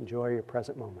enjoy your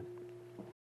present moment.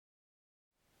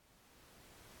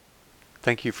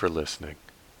 Thank you for listening.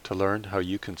 To learn how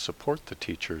you can support the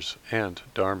teachers and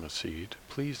Dharma Seed,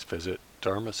 please visit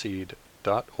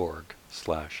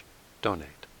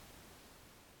dharmaseed.org/donate.